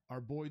 Our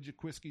boy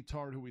Jaquiski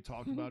Tart, who we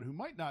talked about, who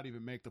might not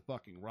even make the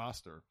fucking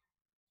roster.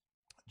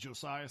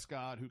 Josiah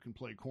Scott, who can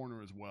play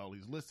corner as well.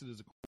 He's listed as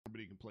a corner, but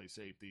he can play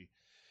safety.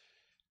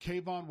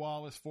 Kayvon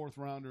Wallace, 4th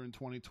rounder in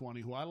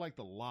 2020, who I liked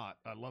a lot.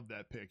 I love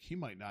that pick. He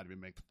might not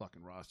even make the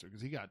fucking roster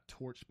because he got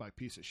torched by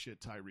piece of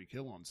shit Tyreek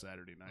Hill on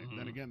Saturday night. Mm-hmm.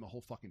 Then again, the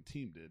whole fucking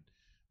team did.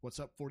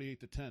 What's up,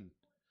 48-10?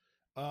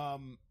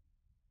 And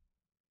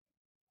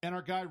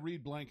our guy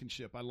Reed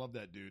Blankenship, I love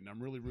that dude, and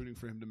I'm really rooting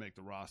for him to make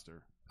the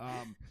roster.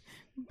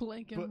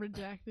 Blank and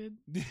redacted.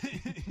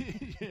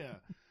 Yeah.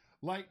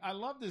 Like, I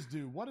love this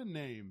dude. What a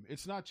name.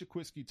 It's not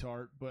Jaquiski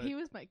Tart, but He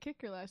was my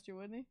kicker last year,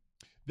 wasn't he?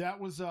 that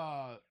was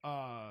no,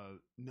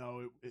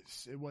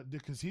 it was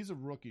because he's a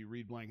rookie,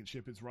 Reed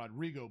Blankenship. It's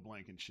Rodrigo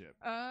Blankenship.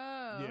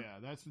 Oh. Yeah,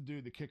 that's the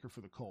dude, the kicker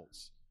for the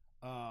Colts,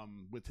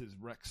 with his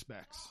rec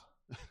specs.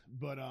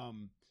 But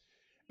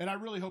and I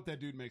really hope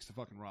that dude makes the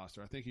fucking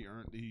roster. I think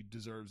he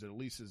deserves it, at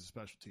least as a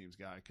special teams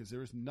guy, because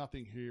there's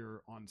nothing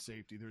here on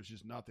safety. There's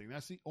just nothing.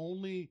 That's the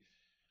only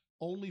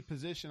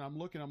position I'm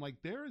looking. I'm like,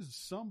 there's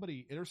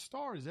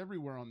stars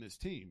everywhere on this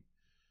team.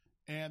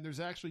 And there's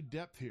actually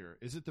depth here.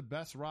 Is it the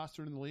best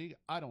roster in the league?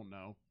 I don't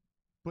know.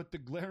 But the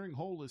glaring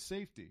hole is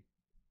safety.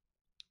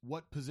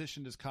 What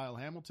position does Kyle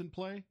Hamilton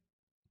play?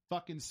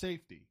 Fucking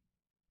safety.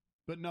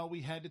 But no,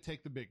 we had to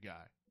take the big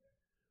guy.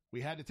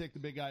 We had to take the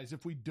big guys.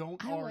 If we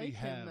don't I already like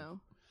have. him, though.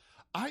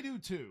 I do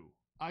too.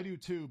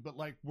 But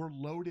like, we're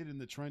loaded in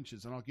the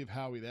trenches, and I'll give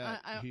Howie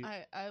that.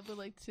 I would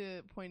like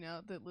to point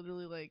out that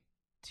literally like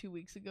 2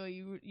 weeks ago,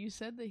 you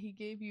said that he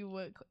gave you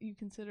what you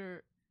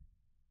consider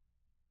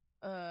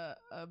a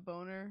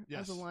boner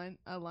Yes. as a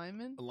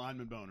lineman. A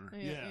lineman boner.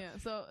 Yeah.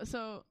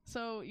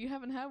 So you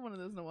haven't had one of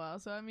those in a while.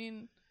 So I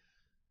mean,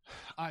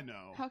 I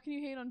know. how can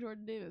you hate on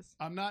Jordan Davis?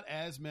 I'm not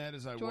as mad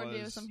as I Jordan was.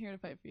 Davis, I'm here to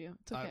fight for you.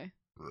 It's okay.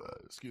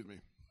 Excuse me.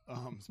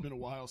 It's been a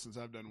while since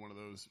I've done one of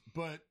those,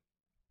 but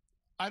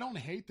I don't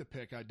hate the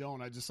pick. I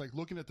don't. I just like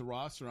looking at the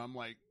roster. I'm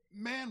like,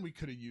 man, we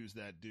could have used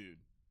that dude.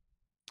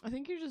 I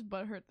think you're just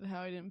butthurt that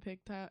Howie didn't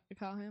pick Kyle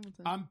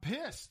Hamilton. I'm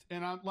pissed,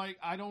 and I'm like,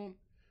 I don't.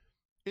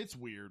 It's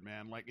weird,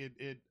 man. Like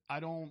I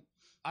don't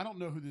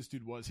know who this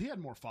dude was. He had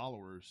more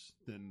followers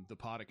than the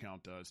pod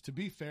account does. To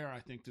be fair, I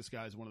think this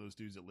guy's one of those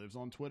dudes that lives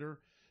on Twitter,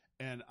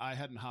 and I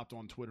hadn't hopped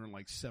on Twitter in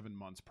like 7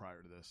 months prior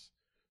to this.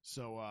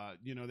 So,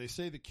 they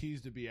say the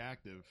keys to be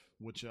active,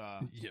 which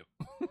Yep.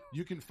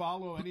 you can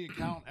follow any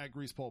account at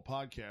Greasepole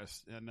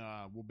Podcast, and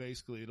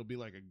it'll be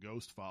like a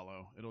ghost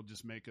follow. It'll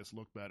just make us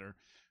look better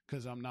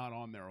because I'm not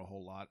on there a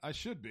whole lot. I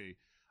should be.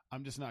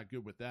 I'm just not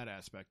good with that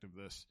aspect of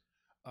this.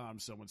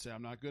 Some would say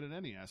I'm not good at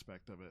any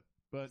aspect of it,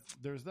 but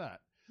there's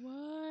that.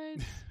 What?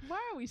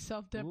 Why are we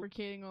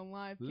self-deprecating on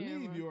live camera?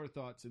 Leave your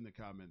thoughts in the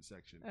comment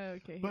section.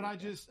 Okay. But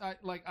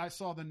I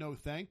saw the no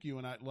thank you,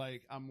 and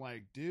I'm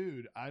like,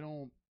 dude, I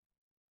don't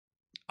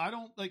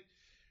like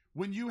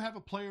when you have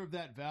a player of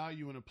that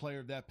value and a player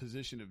of that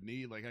position of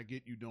need. Like, I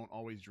get you don't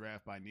always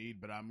draft by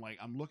need, but I'm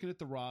looking at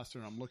the roster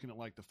and I'm looking at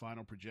like the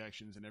final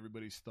projections and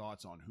everybody's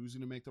thoughts on who's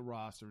going to make the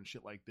roster and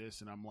shit like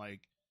this. And I'm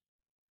like,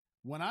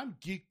 when I'm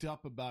geeked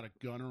up about a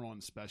gunner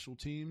on special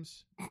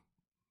teams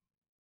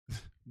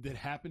that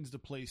happens to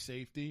play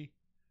safety,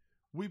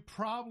 we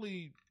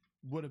probably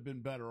would have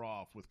been better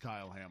off with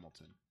Kyle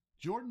Hamilton.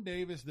 Jordan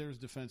Davis, there's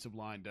defensive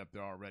line depth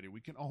there already.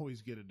 We can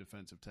always get a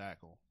defensive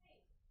tackle.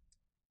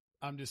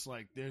 I'm just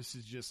like, this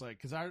is just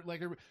like, because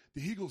the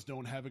Eagles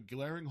don't have a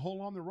glaring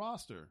hole on the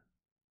roster.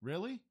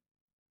 Really?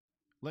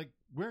 Like,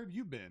 where have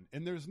you been?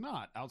 And there's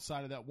not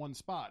outside of that one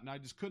spot. And I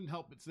just couldn't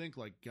help but think,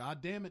 like,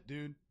 God damn it,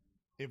 dude.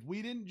 If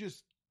we didn't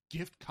just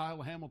gift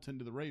Kyle Hamilton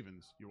to the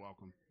Ravens, you're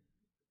welcome.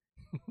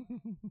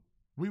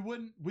 We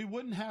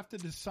wouldn't have to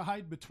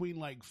decide between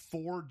like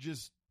four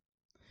just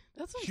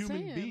That's what human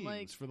I'm saying. beings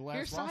Like, for the last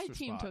your roster side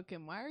team spot. took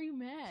him. Why are you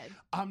mad?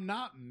 I'm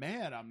not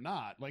mad. I'm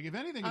not. Like, if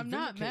anything, I'm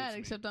not mad, me.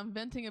 except I'm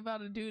venting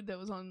about a dude that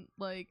was on,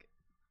 like,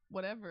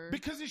 whatever.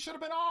 Because he should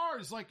have been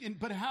ours. Like,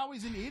 but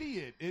Howie's an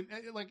idiot. And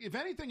like, if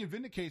anything, it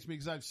vindicates me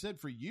because I've said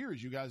for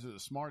years, you guys are the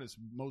smartest,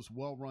 most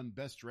well-run,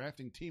 best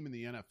drafting team in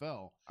the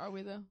NFL. Are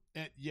we, though?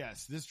 And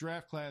yes, this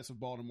draft class of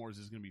Baltimore's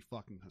is going to be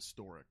fucking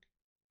historic.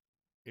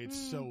 It's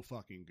so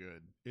fucking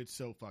good. It's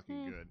so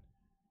fucking good.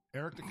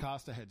 Eric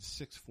DaCosta had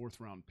 6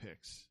 fourth-round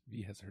picks.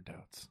 He has her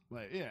doubts.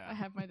 Like, yeah. I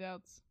have my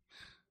doubts.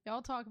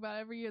 Y'all talk about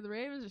every year, the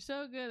Ravens are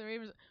so good. The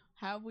Ravens,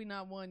 how have we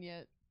not won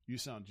yet? You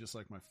sound just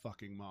like my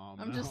fucking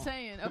mom. I'm just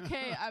saying.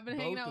 Okay, I've been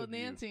hanging Both out with of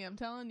you. Nancy. I'm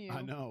telling you.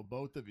 I know,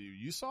 both of you.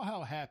 You saw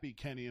how happy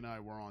Kenny and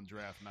I were on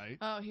draft night.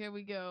 Oh, here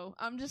we go.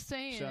 I'm just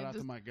saying. Shout out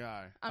to my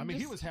guy.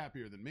 He was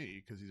happier than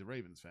me because he's a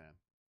Ravens fan.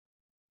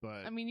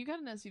 But I mean, you got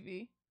an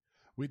SUV.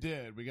 We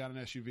did. We got an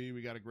SUV.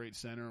 We got a great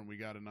center, and we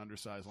got an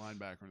undersized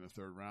linebacker in the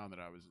 3rd round that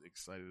I was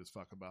excited as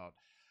fuck about.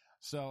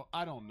 So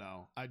I don't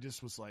know. I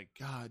just was like,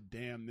 God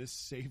damn, this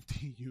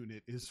safety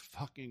unit is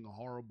fucking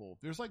horrible.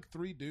 There's like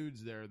 3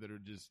 dudes there that are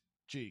just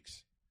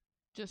cheeks.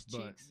 Just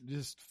cheeks.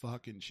 Just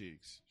fucking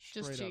cheeks.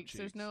 Straight Just up cheeks.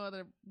 There's no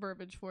other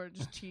verbiage for it.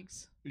 Just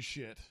cheeks.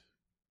 Shit.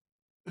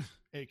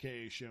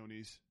 AKA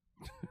Shoney's.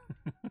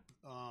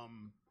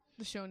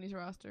 The Shoney's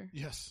roster.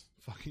 Yes.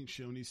 Fucking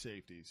Shoney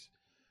safeties.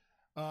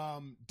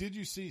 Did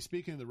you see,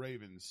 speaking of the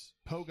Ravens,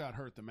 Poe got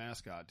hurt, the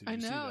mascot. Did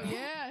you see that?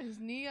 Yeah. His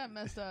knee got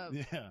messed up.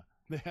 Yeah.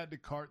 They had to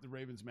cart the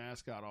Ravens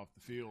mascot off the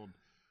field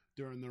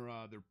during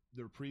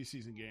their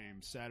preseason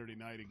game Saturday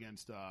night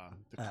against the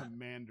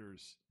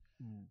Commanders.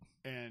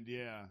 And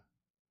yeah,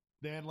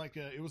 they had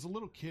it was a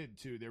little kid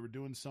too. They were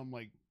doing some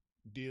like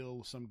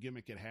deal, some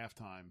gimmick at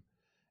halftime,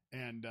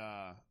 and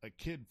a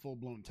kid full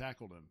blown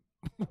tackled him.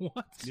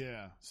 What?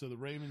 Yeah. So the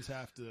Ravens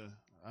have to.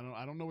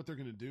 I don't know what they're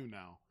going to do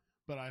now.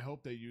 But I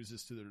hope they use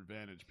this to their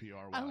advantage,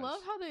 PR-wise. I love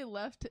how they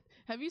left.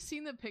 Have you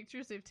seen the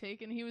pictures they've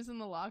taken? He was in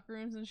the locker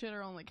rooms and shit,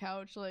 or on the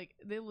couch. Like,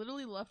 they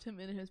literally left him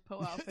in his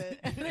Poe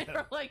outfit. And they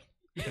were like...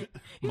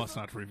 Must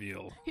not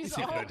reveal. He's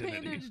secret all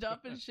identity. bandaged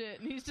up and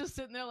shit. And he's just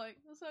sitting there like,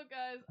 what's up,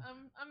 guys?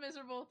 I'm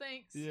miserable,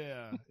 thanks.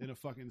 Yeah, in a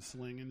fucking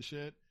sling and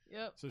shit.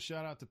 Yep. So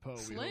shout out to Poe.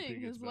 Sling?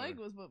 His leg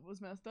was what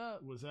was messed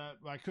up. Was that?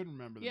 I couldn't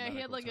remember the Yeah, he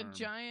had like term. a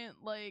giant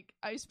like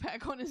ice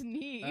pack on his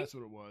knee. That's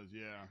what it was,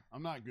 yeah.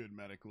 I'm not good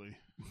medically.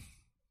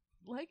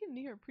 Leg and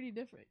knee are pretty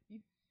different.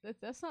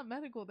 That's not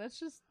medical. That's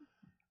just.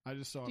 I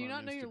just saw. Do you it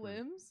on not know your Instagram.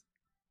 limbs?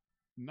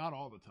 Not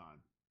all the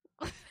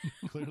time.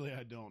 Clearly,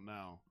 I don't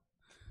now.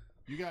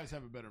 You guys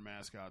have a better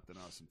mascot than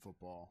us in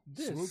football.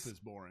 This Swoop is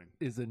boring.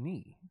 Is a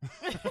knee.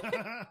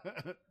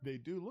 They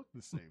do look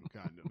the same,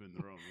 kind of, in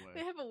their own way.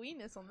 They have a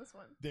weenus on this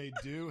one. They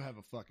do have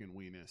a fucking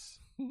weenus.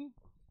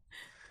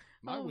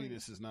 My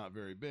weenus is not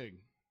very big.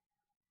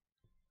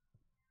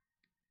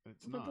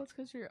 It's but not. that's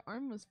because your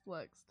arm was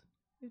flexed.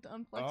 You have to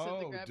unflex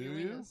it to grab your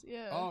weenus.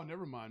 Yeah. Oh,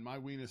 never mind. My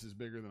weenus is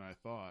bigger than I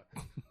thought.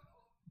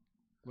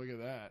 Look at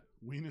that.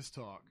 Weenus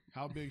talk.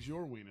 How big's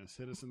your weenus?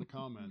 Hit us in the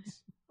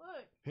comments.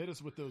 Look. Hit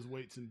us with those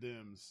weights and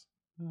dims.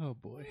 Oh,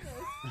 boy.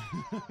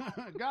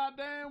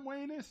 Goddamn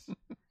weenus.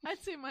 I'd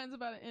say mine's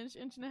about an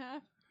inch and a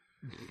half.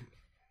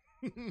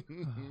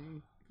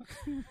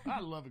 I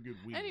love a good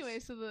weenus. Anyway,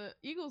 so the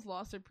Eagles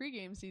lost their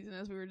pregame season,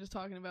 as we were just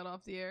talking about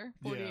off the air,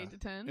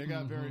 48-10. It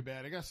got very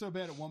bad. It got so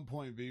bad at one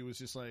point, V was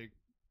just like,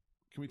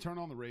 can we turn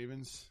on the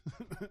Ravens?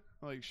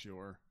 Like,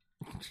 sure.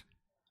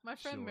 My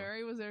friend Sure.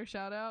 Mary was there,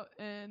 shout out,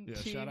 and Yeah,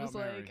 she shout was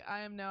out Mary. like,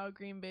 I am now a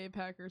Green Bay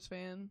Packers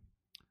fan.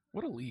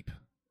 What a leap.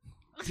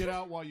 Get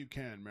out while you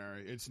can,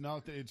 Mary. It's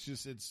not. It's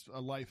just. It's a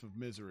life of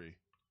misery,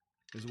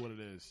 is what it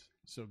is.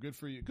 So good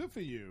for you. Good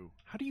for you.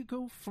 How do you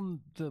go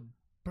from the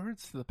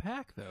birds to the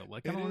pack, though?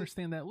 Like, I don't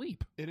understand that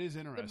leap. It is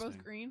interesting. They're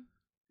both green.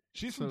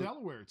 She's from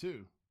Delaware,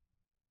 too.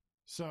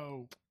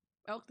 So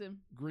Elkton.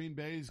 Green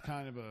Bay is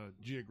kind of a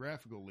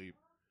geographical leap.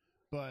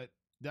 But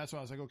that's why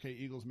I was like, okay,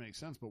 Eagles make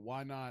sense, but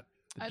why not?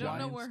 I don't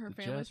know where her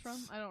family's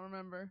from. I don't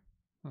remember.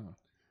 Huh.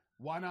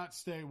 Why not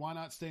stay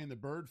in the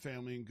Bird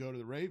family and go to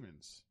the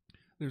Ravens?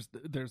 There's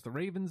the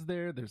Ravens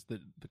there. There's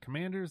the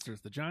Commanders.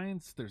 There's the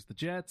Giants. There's the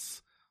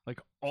Jets. Like,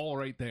 all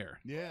right there.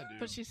 Yeah, dude.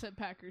 But she said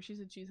Packers. She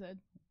said cheesehead.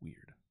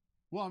 Weird.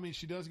 Well, I mean,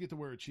 she does get to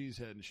wear a cheese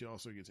head, and she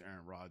also gets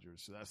Aaron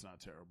Rodgers, so that's not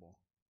terrible.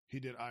 He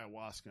did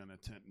ayahuasca in a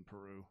tent in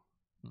Peru,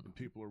 and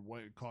people are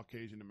white,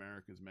 Caucasian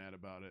Americans mad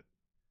about it.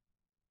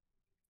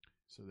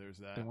 So there's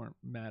that. They weren't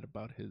mad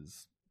about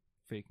his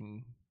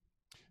faking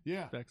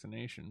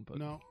vaccination, but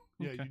no,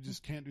 okay. You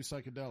just can't do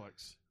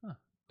psychedelics. Huh.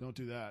 Don't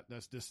do that.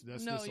 That's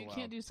disallowed. No, you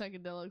can't do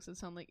psychedelics that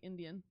sound like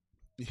Indian.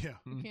 Yeah.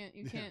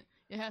 You can't.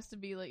 It has to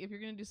be like, if you're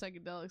going to do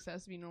psychedelics, it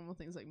has to be normal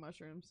things like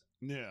mushrooms.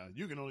 Yeah,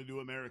 you can only do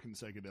American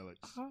psychedelics.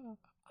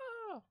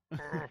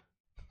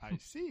 I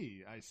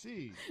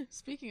see.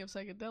 Speaking of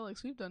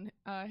psychedelics, we've done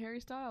Harry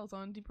Styles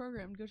on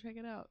Deprogrammed. Go check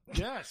it out.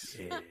 Yes.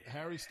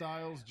 Harry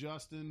Styles,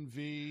 Justin,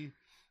 V,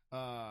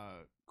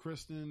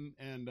 Kristen,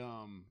 and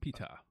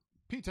Pita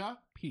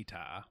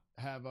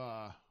have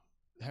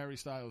Harry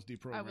Styles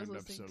Deprogrammed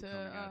episode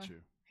coming at you.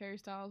 Harry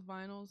Styles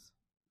vinyls.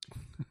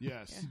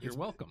 Yes. Yeah. You're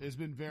welcome. It's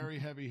been very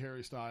heavy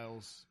Harry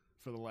Styles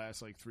for the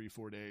last like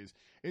 3-4 days.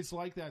 It's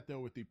like that though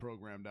with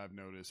Deprogrammed, I've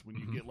noticed. When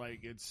you get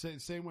like, it's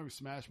same way with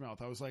Smash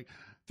Mouth. I was like,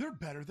 they're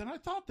better than I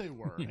thought they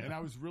were. Yeah. And I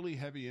was really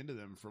heavy into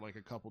them for like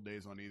a couple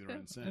days on either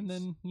end since. And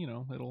then,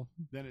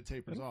 it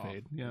tapers off.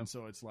 Fade. Yeah. And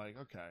so it's like,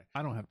 okay.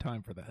 I don't have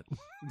time for that.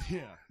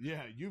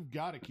 Yeah. You've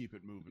got to keep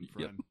it moving,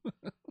 friend.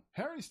 Yep.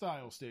 Harry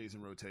Styles stays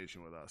in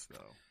rotation with us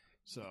though.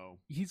 So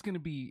he's going to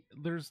be,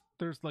 there's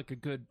like a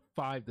good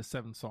 5 to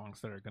 7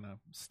 songs that are going to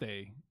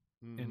stay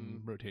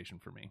in rotation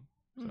for me.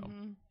 So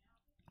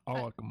I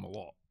like them a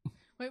lot.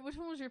 Wait, which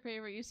one was your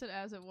favorite? You said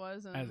As It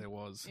Was. As It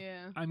Was.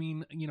 Yeah. I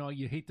mean,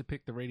 you hate to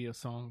pick the radio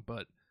song,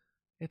 but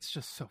it's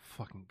just so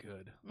fucking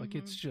good. Like,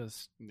 it's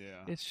just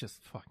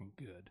fucking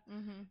good.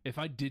 If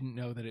I didn't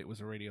know that it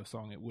was a radio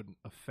song, it wouldn't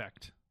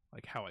affect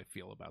like how I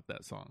feel about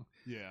that song.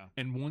 Yeah.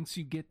 And once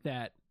you get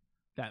that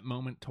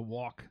moment to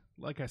walk,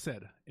 like I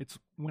said, it's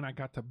when I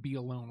got to be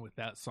alone with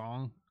that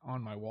song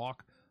on my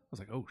walk, I was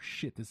like, oh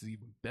shit, this is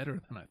even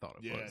better than I thought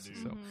it was.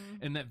 Dude. So,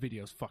 and that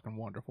video is fucking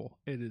wonderful.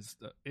 It is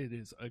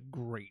a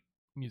great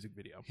music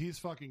video. He's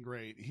fucking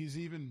great. He's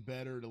even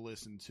better to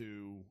listen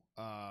to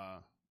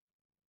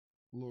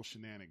Little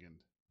Shenanigan.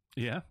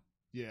 Yeah?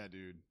 Yeah,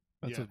 dude.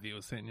 That's what V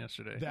was saying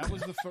yesterday. That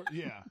was the first.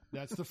 Yeah,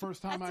 that's the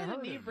first time I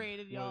heard it.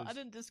 Inebriated, y'all. I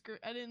didn't disagree.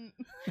 I didn't.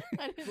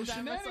 Well,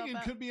 Shenanigan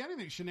could be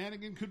anything.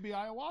 Shenanigan could be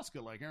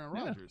ayahuasca, like Aaron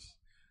Rodgers.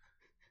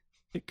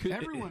 It could.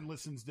 Everyone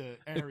listens to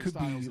Harry It could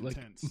Styles be like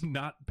intense.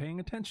 not paying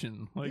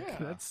attention. Like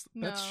that's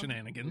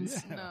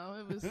shenanigans. Yeah.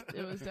 No,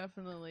 it was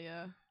definitely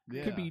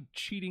It could be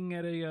cheating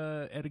at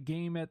a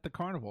game at the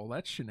carnival.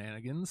 That's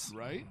shenanigans,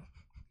 right?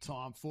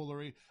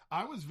 Tomfoolery.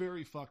 I was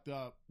very fucked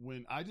up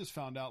when I just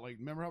found out, like,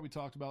 remember how we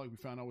talked about, like, we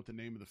found out what the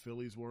name of the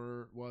Phillies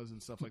was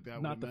and stuff like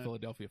that? Not the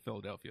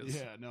Philadelphia's.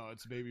 Yeah, no,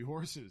 it's Baby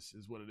Horses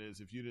is what it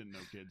is, if you didn't know,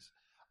 kids.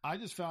 I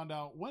just found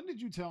out, when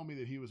did you tell me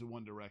that he was a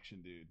One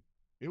Direction dude?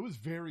 It was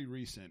very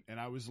recent, and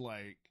I was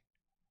like,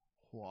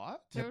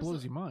 what? That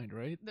blows your mind,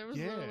 right? There was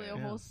literally a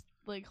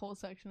whole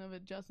section of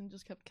it. Justin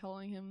just kept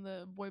calling him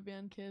the boy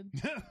band kid.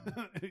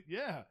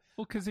 Yeah.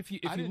 Well, because if you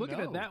look at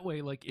it that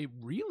way, like, it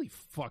really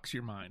fucks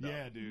your mind up.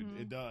 Yeah, dude,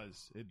 it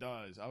does.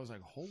 I was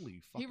like,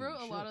 holy fucking He wrote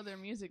shit. a lot of their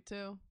music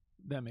too.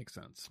 That makes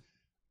sense.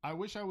 I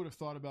wish I would have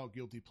thought about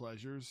guilty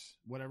pleasures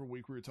whatever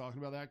week we were talking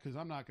about that, because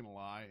I'm not going to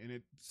lie, and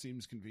it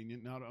seems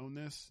convenient now to own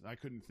this. I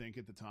couldn't think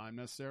at the time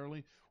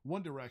necessarily.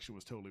 One Direction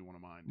was totally one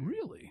of mine. Dude.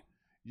 Really?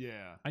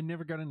 Yeah. I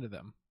never got into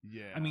them.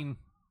 Yeah. I mean,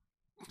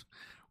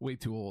 way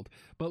too old.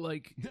 But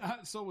like,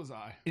 so was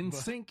I.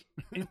 NSYNC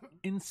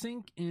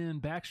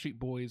and Backstreet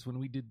Boys, when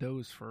we did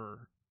those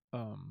for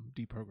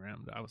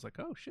Deprogrammed, I was like,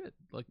 oh shit,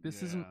 like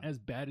this isn't as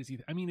bad as you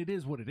I mean, it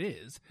is what it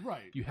is,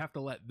 right? You have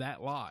to let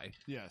that lie.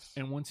 Yes.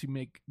 And once you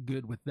make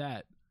good with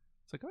that,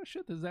 it's like, oh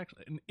shit, this is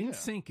actually, and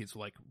NSYNC is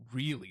like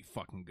really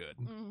fucking good.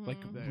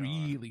 Like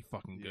really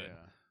fucking good.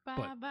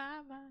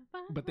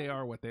 But they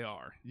are what they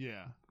are.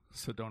 Yeah.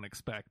 So don't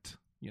expect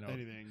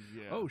anything.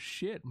 Yeah. Oh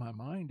shit, my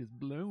mind is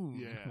blown.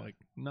 Yeah. Like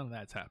none of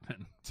that's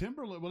happened.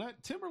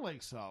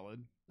 Timberlake's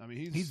solid. I mean,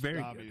 he's very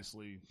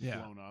obviously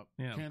blown up.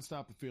 Yeah. Can't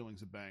Stop the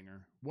Feeling's a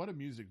banger. What a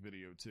music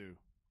video too.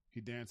 He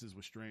dances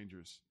with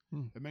strangers.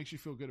 It makes you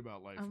feel good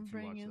about life. I'm if you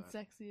bringing watch that.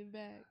 sexy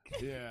back.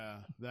 Yeah,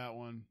 that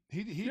one.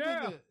 He did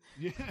the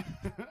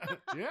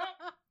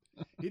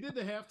He did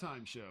the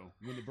halftime show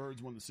when the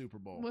Birds won the Super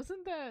Bowl.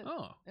 Wasn't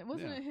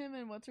it him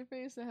and what's her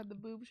face that had the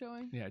boob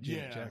showing? Yeah,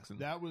 Janet Jackson.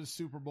 That was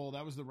Super Bowl.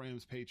 That was the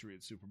Rams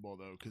Patriots Super Bowl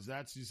though, because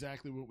that's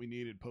exactly what we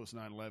needed post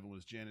 9/11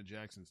 was Janet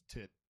Jackson's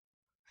tit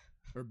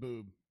or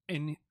boob.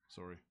 And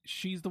sorry,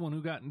 she's the one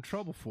who got in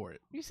trouble for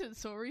it. You said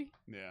sorry?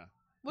 Yeah.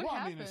 What Well, I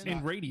mean, happened? it's in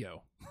not-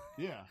 radio.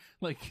 Yeah.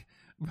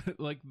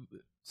 Like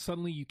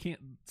suddenly you can't.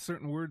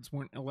 Certain words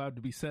weren't allowed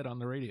to be said on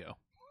the radio.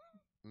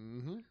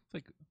 Mm-hmm. It's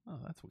like, oh,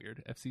 that's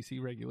weird.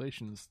 FCC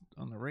regulations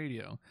on the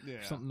radio.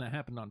 Yeah. Something that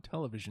happened on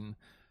television,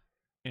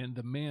 and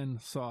the man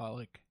saw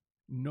like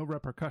no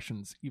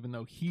repercussions, even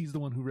though he's the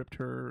one who ripped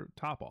her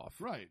top off.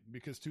 Right,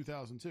 because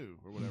 2002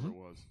 or whatever Mhm. it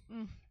was.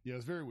 Mm. Yeah, it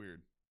was very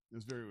weird. It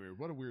was very weird.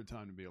 What a weird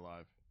time to be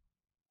alive.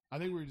 I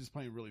think we were just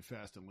playing really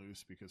fast and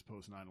loose because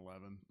post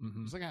 9/11.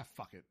 Mhm. It's like,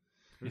 fuck it.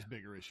 There's Yeah.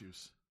 bigger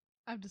issues.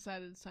 I've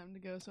decided it's time to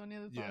go. So any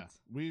other Yeah, thoughts?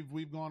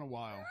 we've gone a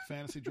while.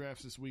 Fantasy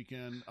drafts this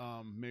weekend.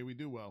 May we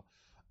do well.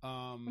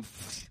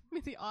 May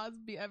the odds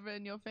be ever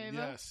in your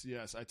favor.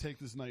 Yes. I take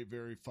this night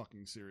very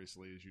fucking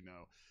seriously, as you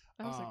know.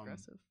 That was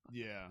aggressive.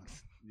 Yeah.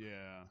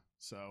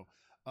 So,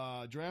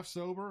 draft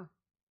sober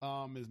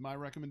is my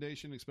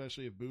recommendation,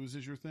 especially if booze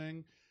is your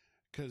thing.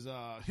 Because,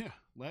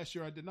 last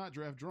year I did not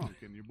draft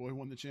drunk, and your boy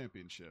won the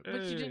championship.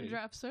 But you didn't Hey.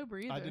 draft sober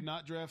either. I did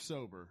not draft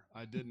sober.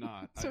 I did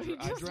not. So he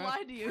just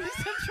lied to you. He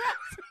said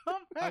draft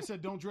sober. I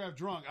said don't draft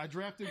drunk. I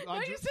drafted. No,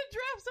 you said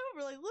draft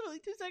sober like literally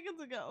 2 seconds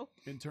ago.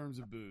 In terms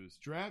of booze,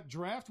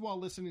 draft while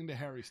listening to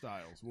Harry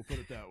Styles. We'll put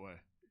it that way.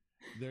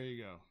 There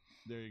you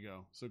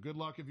go. So good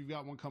luck if you've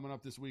got one coming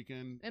up this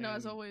weekend. And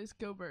as always,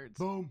 go Birds.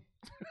 boom.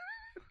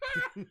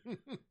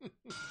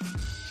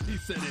 He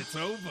said it's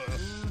over.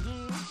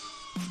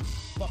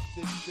 Fuck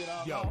this shit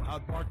out. Yo,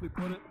 how'd Barkley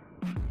put it?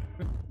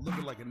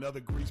 Looking like another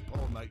grease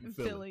pole night in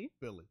Philly.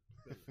 Philly.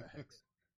 Facts.